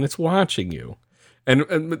 And it's watching you.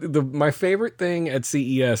 And my favorite thing at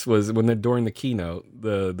CES was when during the keynote,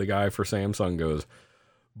 the guy for Samsung goes,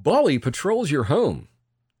 Ballie patrols your home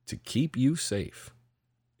to keep you safe.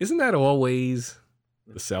 Isn't that always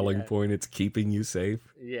the selling point? It's keeping you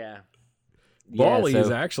safe. Yeah. Ballie is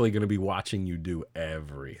actually going to be watching you do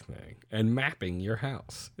everything and mapping your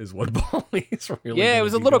house is what Ballie's really. Yeah, it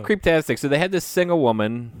was a little creeptastic. So they had this single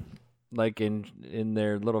woman, like in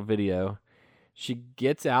their little video. She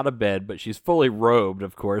gets out of bed, but she's fully robed,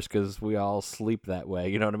 of course, because we all sleep that way.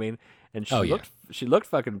 You know what I mean? And she looked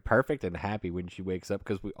fucking perfect and happy when she wakes up,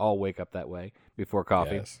 because we all wake up that way before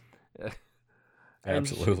coffee. Yes.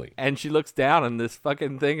 Absolutely. And she looks down, and this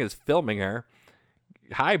fucking thing is filming her.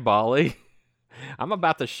 Hi, Ballie. I'm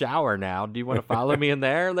about to shower now. Do you want to follow me in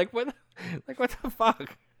there? Like what? Like what the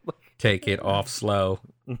fuck? Take it off slow.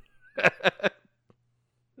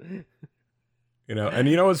 And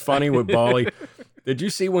you know what's funny with Ballie? Did you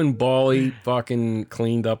see when Ballie fucking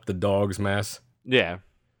cleaned up the dog's mess? Yeah.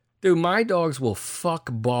 Dude, my dogs will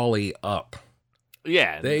fuck Ballie up.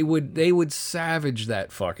 Yeah. They would savage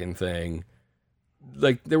that fucking thing.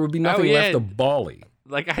 Like, there would be nothing left of Ballie.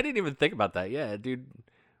 Like, I didn't even think about that. Yeah, dude.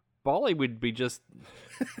 Ballie would be just...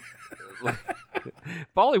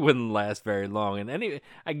 Ballie wouldn't last very long. And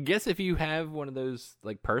I guess if you have one of those,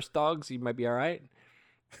 like, purse dogs, you might be all right.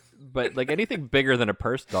 But, like, anything bigger than a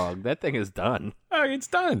purse dog, that thing is done. Oh, it's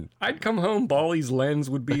done. I'd come home, Ballie's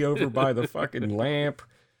lens would be over by the fucking lamp.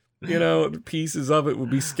 Pieces of it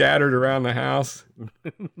would be scattered around the house.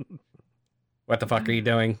 What the fuck are you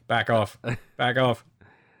doing? Back off. Back off.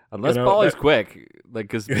 Unless Ballie's quick. Like,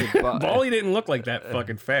 because Ballie didn't look like that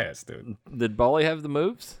fucking fast, dude. Did Ballie have the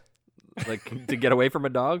moves? Like, to get away from a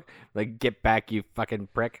dog? Like, get back, you fucking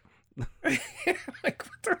prick. Like,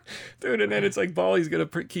 dude, and then it's like Ballie's gonna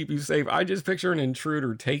keep you safe. I just picture an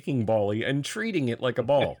intruder taking Ballie and treating it like a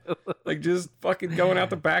ball. Like, just fucking going out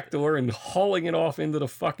the back door and hauling it off into the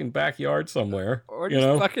fucking backyard somewhere. Or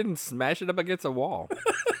just fucking smash it up against a wall.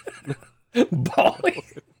 Ballie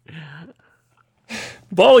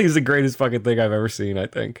is the greatest fucking thing I've ever seen, I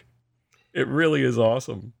think. It really is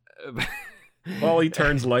awesome. Ballie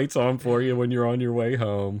turns lights on for you when you're on your way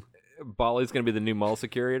home. Ballie's going to be the new mall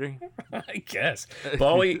security? I guess.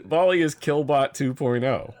 Ballie is Killbot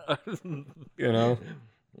 2.0.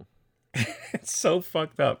 It's so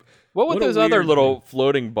fucked up. What were those other little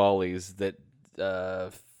floating Ballies that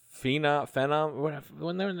Phenom,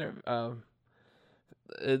 when they were in there,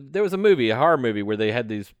 there was a horror movie where they had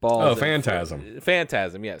these balls. Oh, Phantasm.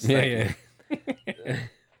 Phantasm, yes. Yeah.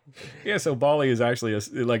 Yeah, so Ballie is actually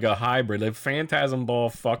like a hybrid. Like Phantasm ball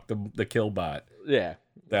fucked the Killbot. Yeah.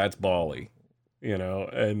 That's Ballie. And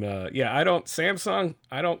Samsung,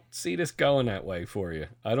 I don't see this going that way for you.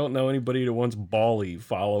 I don't know anybody that wants Ballie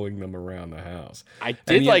following them around the house. I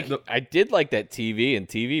did like that TV and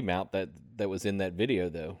TV mount that was in that video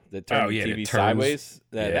though. That turned the TV sideways.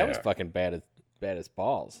 That was fucking bad as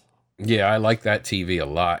balls. Yeah, I like that TV a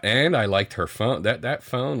lot, and I liked her phone. That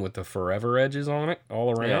phone with the forever edges on it all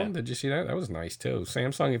around. Yeah. Did you see that? That was nice too.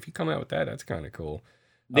 Samsung, if you come out with that, that's kind of cool.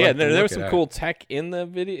 There was some cool tech in the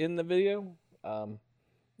video.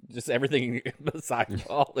 Just everything besides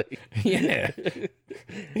Ballie. Yeah,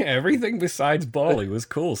 everything besides Ballie was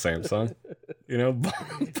cool. Samsung,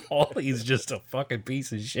 Ballie's just a fucking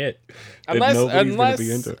piece of shit.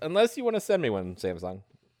 Unless you want to send me one, Samsung.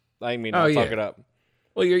 I mean, I'll talk it up.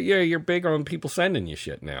 Well, you're big on people sending you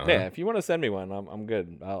shit now. Yeah, huh? If you want to send me one, I'm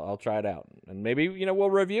good. I'll try it out, and maybe we'll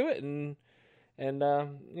review it and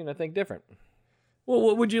think different. Well,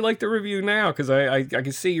 what would you like to review now? Because I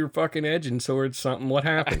can see you're fucking edging towards something. What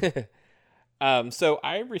happened? So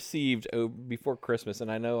I received before Christmas,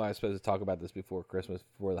 and I know I was supposed to talk about this before Christmas,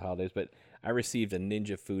 before the holidays, but I received a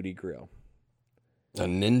Ninja Foodie grill. A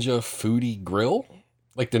Ninja Foodie grill?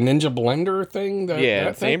 Like the Ninja blender thing?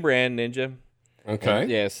 That same brand, Ninja.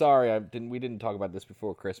 Okay. And, sorry, we didn't talk about this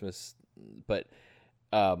before Christmas, but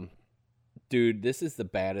dude, this is the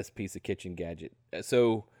baddest piece of kitchen gadget.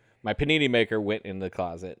 So my panini maker went in the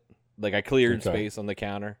closet. Like, I cleared space on the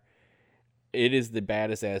counter. It is the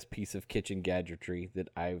baddest ass piece of kitchen gadgetry that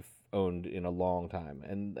I've owned in a long time.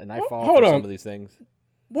 And I fall for some of these things.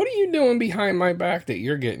 What are you doing behind my back that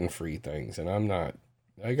you're getting free things and I'm not?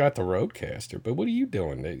 I got the Roadcaster, but what are you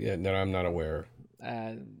doing that I'm not aware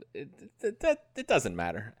of? It doesn't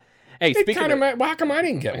matter. Hey, It kind of how come I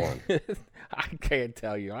didn't get one? I can't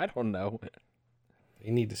tell you. I don't know.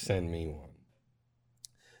 You need to send me one.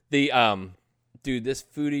 The dude, this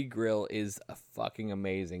Foodie Grill is fucking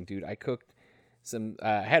amazing, dude. I cooked some.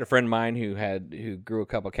 I had a friend of mine who grew a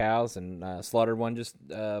couple cows and slaughtered one just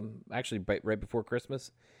actually right before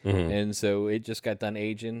Christmas, and so it just got done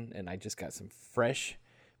aging, and I just got some fresh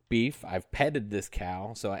beef. I've petted this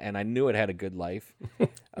cow, and I knew it had a good life.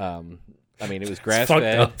 I mean, it was grass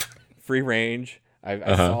fed, free range.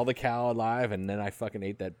 I saw the cow alive, and then I fucking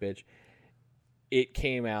ate that bitch. It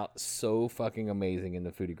came out so fucking amazing in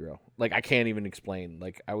the Foodie Grill. Like, I can't even explain.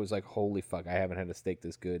 Like, I was like, holy fuck, I haven't had a steak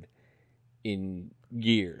this good in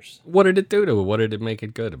years. What did it do to it? What did it make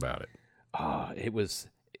it good about it? It was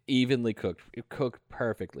evenly cooked. It cooked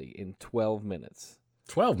perfectly in 12 minutes.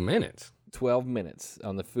 12 minutes? 12 minutes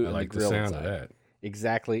on the food. I like the grill the sound inside. of that.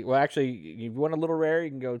 Exactly. Well, actually, you want a little rare, you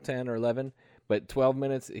can go 10 or 11. But 12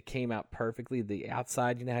 minutes, it came out perfectly. The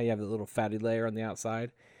outside, you know how you have the little fatty layer on the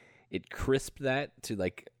outside? It crisped that to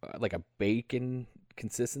like a bacon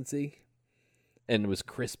consistency, and it was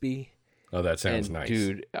crispy. Oh, that sounds nice,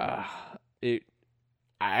 dude.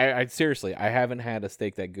 I seriously, I haven't had a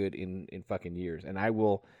steak that good in fucking years, and I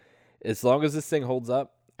will, as long as this thing holds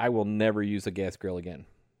up, I will never use a gas grill again.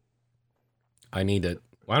 I need it.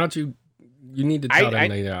 Why don't you? You need to tell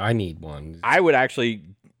them I need one. I would actually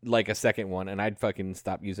like a second one, and I'd fucking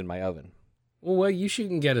stop using my oven. Well, you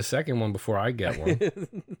shouldn't get a second one before I get one.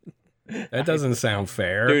 That doesn't sound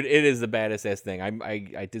fair, dude. It is the baddest ass thing.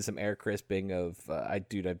 I did some air crisping of I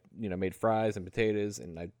made fries and potatoes,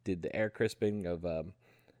 and I did the air crisping of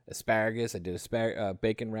asparagus. I did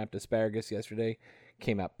bacon wrapped asparagus yesterday.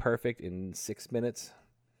 Came out perfect in 6 minutes.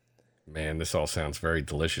 Man, this all sounds very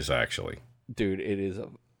delicious, actually. Dude, it is.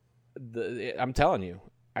 I'm telling you,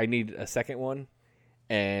 I need a second one,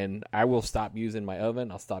 and I will stop using my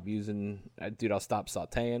oven. I'll stop sauteing.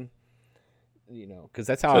 You know, because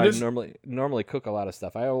that's how I normally cook a lot of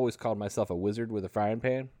stuff. I always called myself a wizard with a frying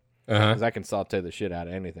pan because I can saute the shit out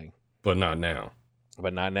of anything. But not now.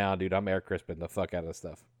 But not now, dude. I'm air crisping the fuck out of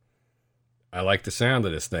stuff. I like the sound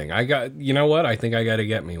of this thing. You know what? I think I got to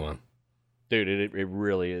get me one. Dude, it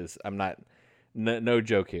really is. I'm not, no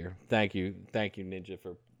joke here. Thank you, Ninja,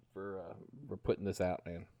 for putting this out,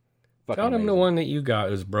 man. Fucking Tell them the one that you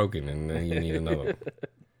got is broken, and then you need another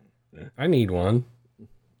one. I need one.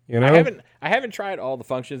 You know, I haven't tried all the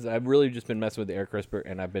functions. I've really just been messing with the air crisper,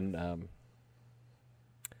 and I've been.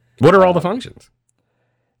 What are all the functions?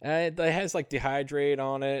 It has like dehydrate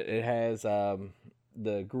on it. It has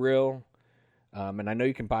the grill, and I know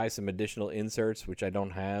you can buy some additional inserts, which I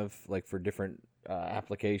don't have, like for different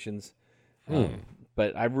applications.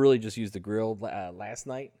 But I really just used the grill last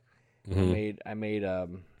night. Mm-hmm. I made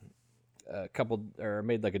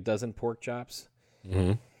like a dozen pork chops.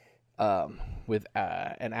 Mm-hmm. With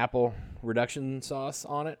an apple reduction sauce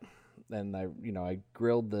on it, and I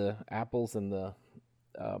grilled the apples and the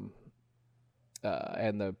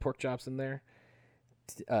pork chops in there.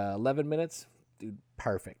 11 minutes, dude,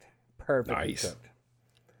 perfect, nice. Cooked.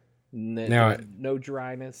 No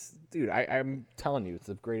dryness, dude. I'm telling you, it's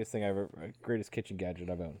the greatest thing greatest kitchen gadget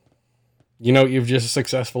I've owned. You know what you've just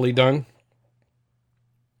successfully done?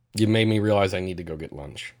 You made me realize I need to go get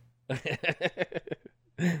lunch.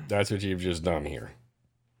 That's what you've just done here.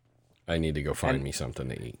 I need to go find me something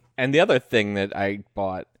to eat. And the other thing that I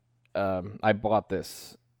bought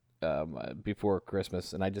this before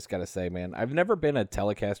Christmas, and I just got to say, man, I've never been a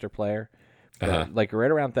Telecaster player. But like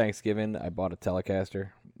right around Thanksgiving, I bought a Telecaster,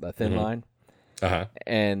 a thin line.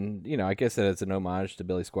 And, I guess that it's an homage to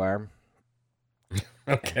Billy Squier.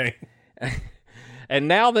 Okay. And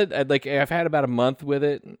now that I've had about a month with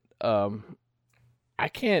it, I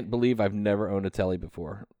can't believe I've never owned a Tele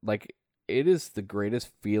before. Like, it is the greatest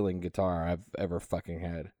feeling guitar I've ever fucking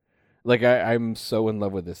had. Like, I'm so in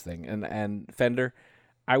love with this thing. And Fender,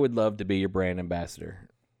 I would love to be your brand ambassador.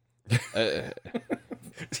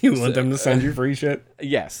 You want them to send you free shit?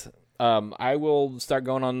 Yes. I will start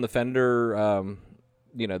going on the Fender,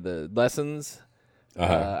 the lessons.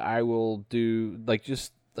 I will do,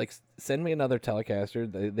 send me another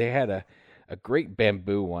Telecaster. They had a great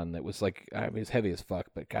bamboo one that was it was heavy as fuck,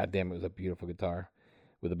 but goddamn, it was a beautiful guitar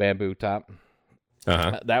with a bamboo top.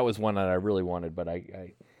 That was one that I really wanted, but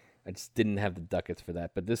I just didn't have the ducats for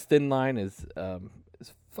that. But this thin line is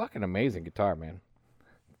fucking amazing guitar, man.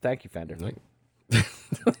 Thank you, Fender.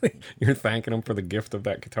 You're thanking them for the gift of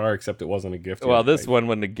that guitar, except it wasn't a gift. Well, this one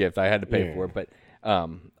wasn't a gift. I had to pay for it, but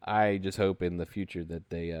I just hope in the future that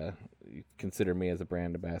they consider me as a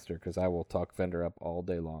brand ambassador, because I will talk Fender up all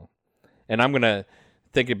day long. And I'm going to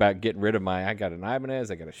think about getting rid of I got an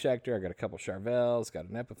Ibanez, I got a Schecter, I got a couple Charvels, got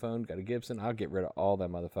an Epiphone, got a Gibson. I'll get rid of all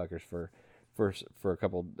them motherfuckers for a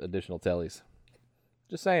couple additional tellies.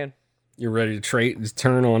 Just saying. You're ready to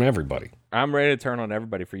turn on everybody. I'm ready to turn on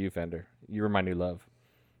everybody for you, Fender. You're my new love.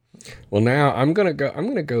 Well, now I'm gonna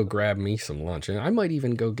go grab me some lunch, and I might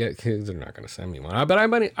even go get. Cause they're not gonna send me one, but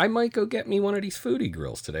I might go get me one of these foodie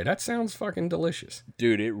grills today. That sounds fucking delicious,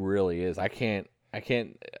 dude. It really is. I can't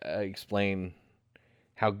explain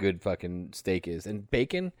how good fucking steak is, and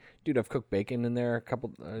bacon, dude. I've cooked bacon in there a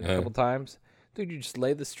couple times, dude. You just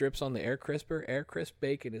lay the strips on the air crisper. Air crisp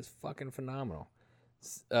bacon is fucking phenomenal.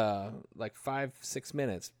 Like 5-6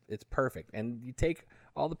 minutes, it's perfect. And you take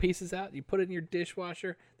all the pieces out, you put it in your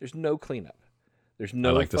dishwasher. There's no cleanup. There's no.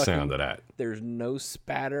 I like the sound of that. There's no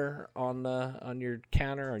spatter on your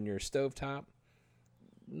counter, on your stovetop.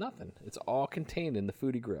 Nothing. It's all contained in the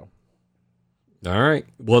foodie grill. All right.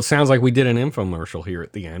 Well, it sounds like we did an infomercial here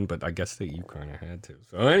at the end, but I guess that you kind of had to.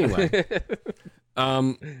 So anyway,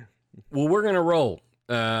 well, we're gonna roll.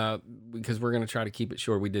 Because we're going to try to keep it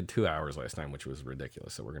short. We did 2 hours last time, which was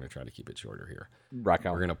ridiculous. So we're going to try to keep it shorter here. Rock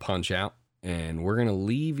on. We're going to punch out, and we're going to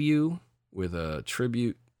leave you with a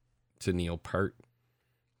tribute to Neil Peart,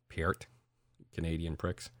 Canadian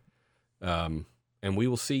pricks. And we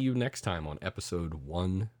will see you next time on episode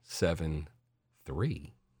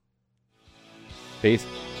 173. Peace.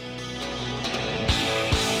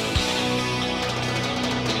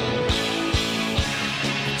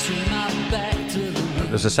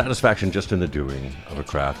 There's a satisfaction just in the doing of a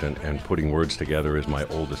craft, and putting words together is my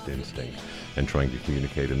oldest instinct, and trying to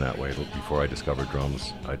communicate in that way. Before I discovered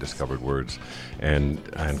drums, I discovered words, and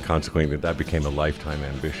consequently that became a lifetime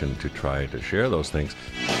ambition to try to share those things.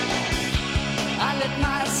 I let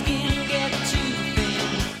my skin get too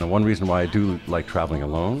thin. Now, one reason why I do like traveling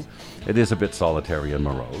alone, it is a bit solitary and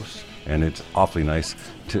morose. And it's awfully nice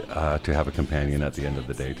to have a companion at the end of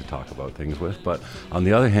the day to talk about things with. But on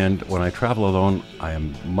the other hand, when I travel alone, I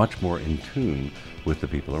am much more in tune with the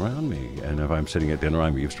people around me. And if I'm sitting at dinner,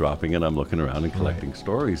 I'm eavesdropping and I'm looking around and collecting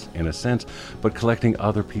stories, in a sense, but collecting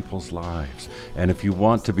other people's lives. And if you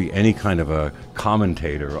want to be any kind of a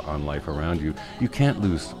commentator on life around you, you can't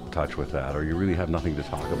lose touch with that, or you really have nothing to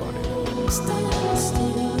talk about anymore.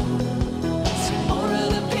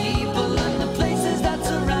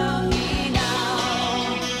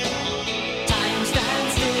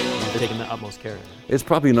 Taking the utmost care. It's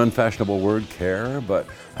probably an unfashionable word, care, but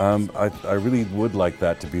I really would like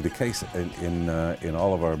that to be the case in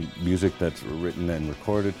all of our music that's written and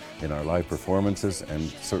recorded, in our live performances, and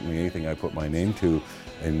certainly anything I put my name to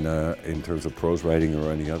in terms of prose writing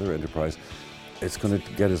or any other enterprise. It's going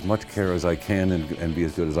to get as much care as I can and be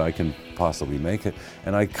as good as I can possibly make it.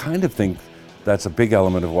 And I kind of think that's a big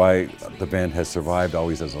element of why the band has survived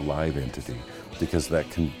always as a live entity, because that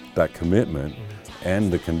commitment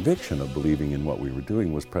and the conviction of believing in what we were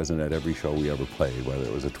doing was present at every show we ever played, whether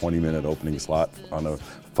it was a 20-minute opening slot on a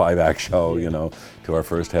 5-act show, to our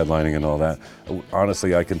first headlining and all that.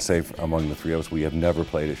 Honestly, I can say among the three of us, we have never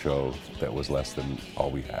played a show that was less than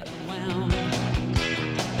all we had.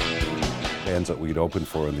 Bands that we'd opened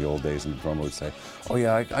for in the old days, and the drummer would say, "Oh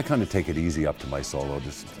yeah, I kind of take it easy up to my solo."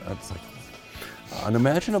 It's like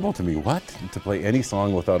unimaginable to me. What? To play any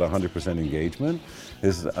song without 100% engagement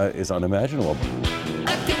is unimaginable. I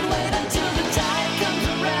can wait until the tide comes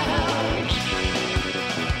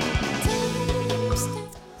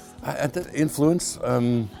around. Influence,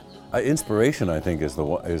 inspiration, I think, is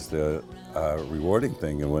the rewarding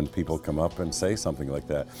thing. And when people come up and say something like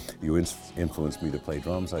that, "You influenced me to play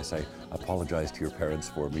drums," I say, "Apologize to your parents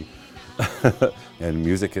for me." And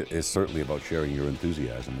music is certainly about sharing your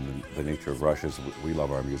enthusiasm. And the nature of Rush is we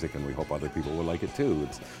love our music, and we hope other people will like it too.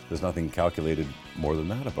 There's nothing calculated more than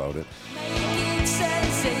that about it. Make it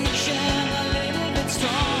sensation a little bit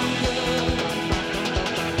stronger.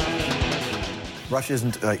 Rush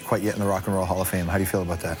isn't quite yet in the Rock and Roll Hall of Fame. How do you feel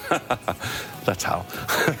about that? That's how.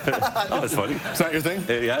 Oh, it's funny. It's not your thing?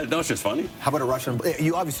 Yeah, no, it's just funny. How about a Russian?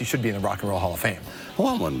 You obviously should be in the Rock and Roll Hall of Fame.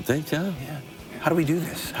 Well, one thing, yeah. How do we do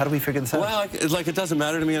this? How do we figure this out? Well, it doesn't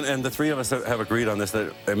matter to me, and the three of us have agreed on this,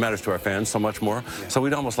 that it matters to our fans so much more. Yeah. So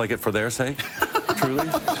we'd almost like it for their sake, truly.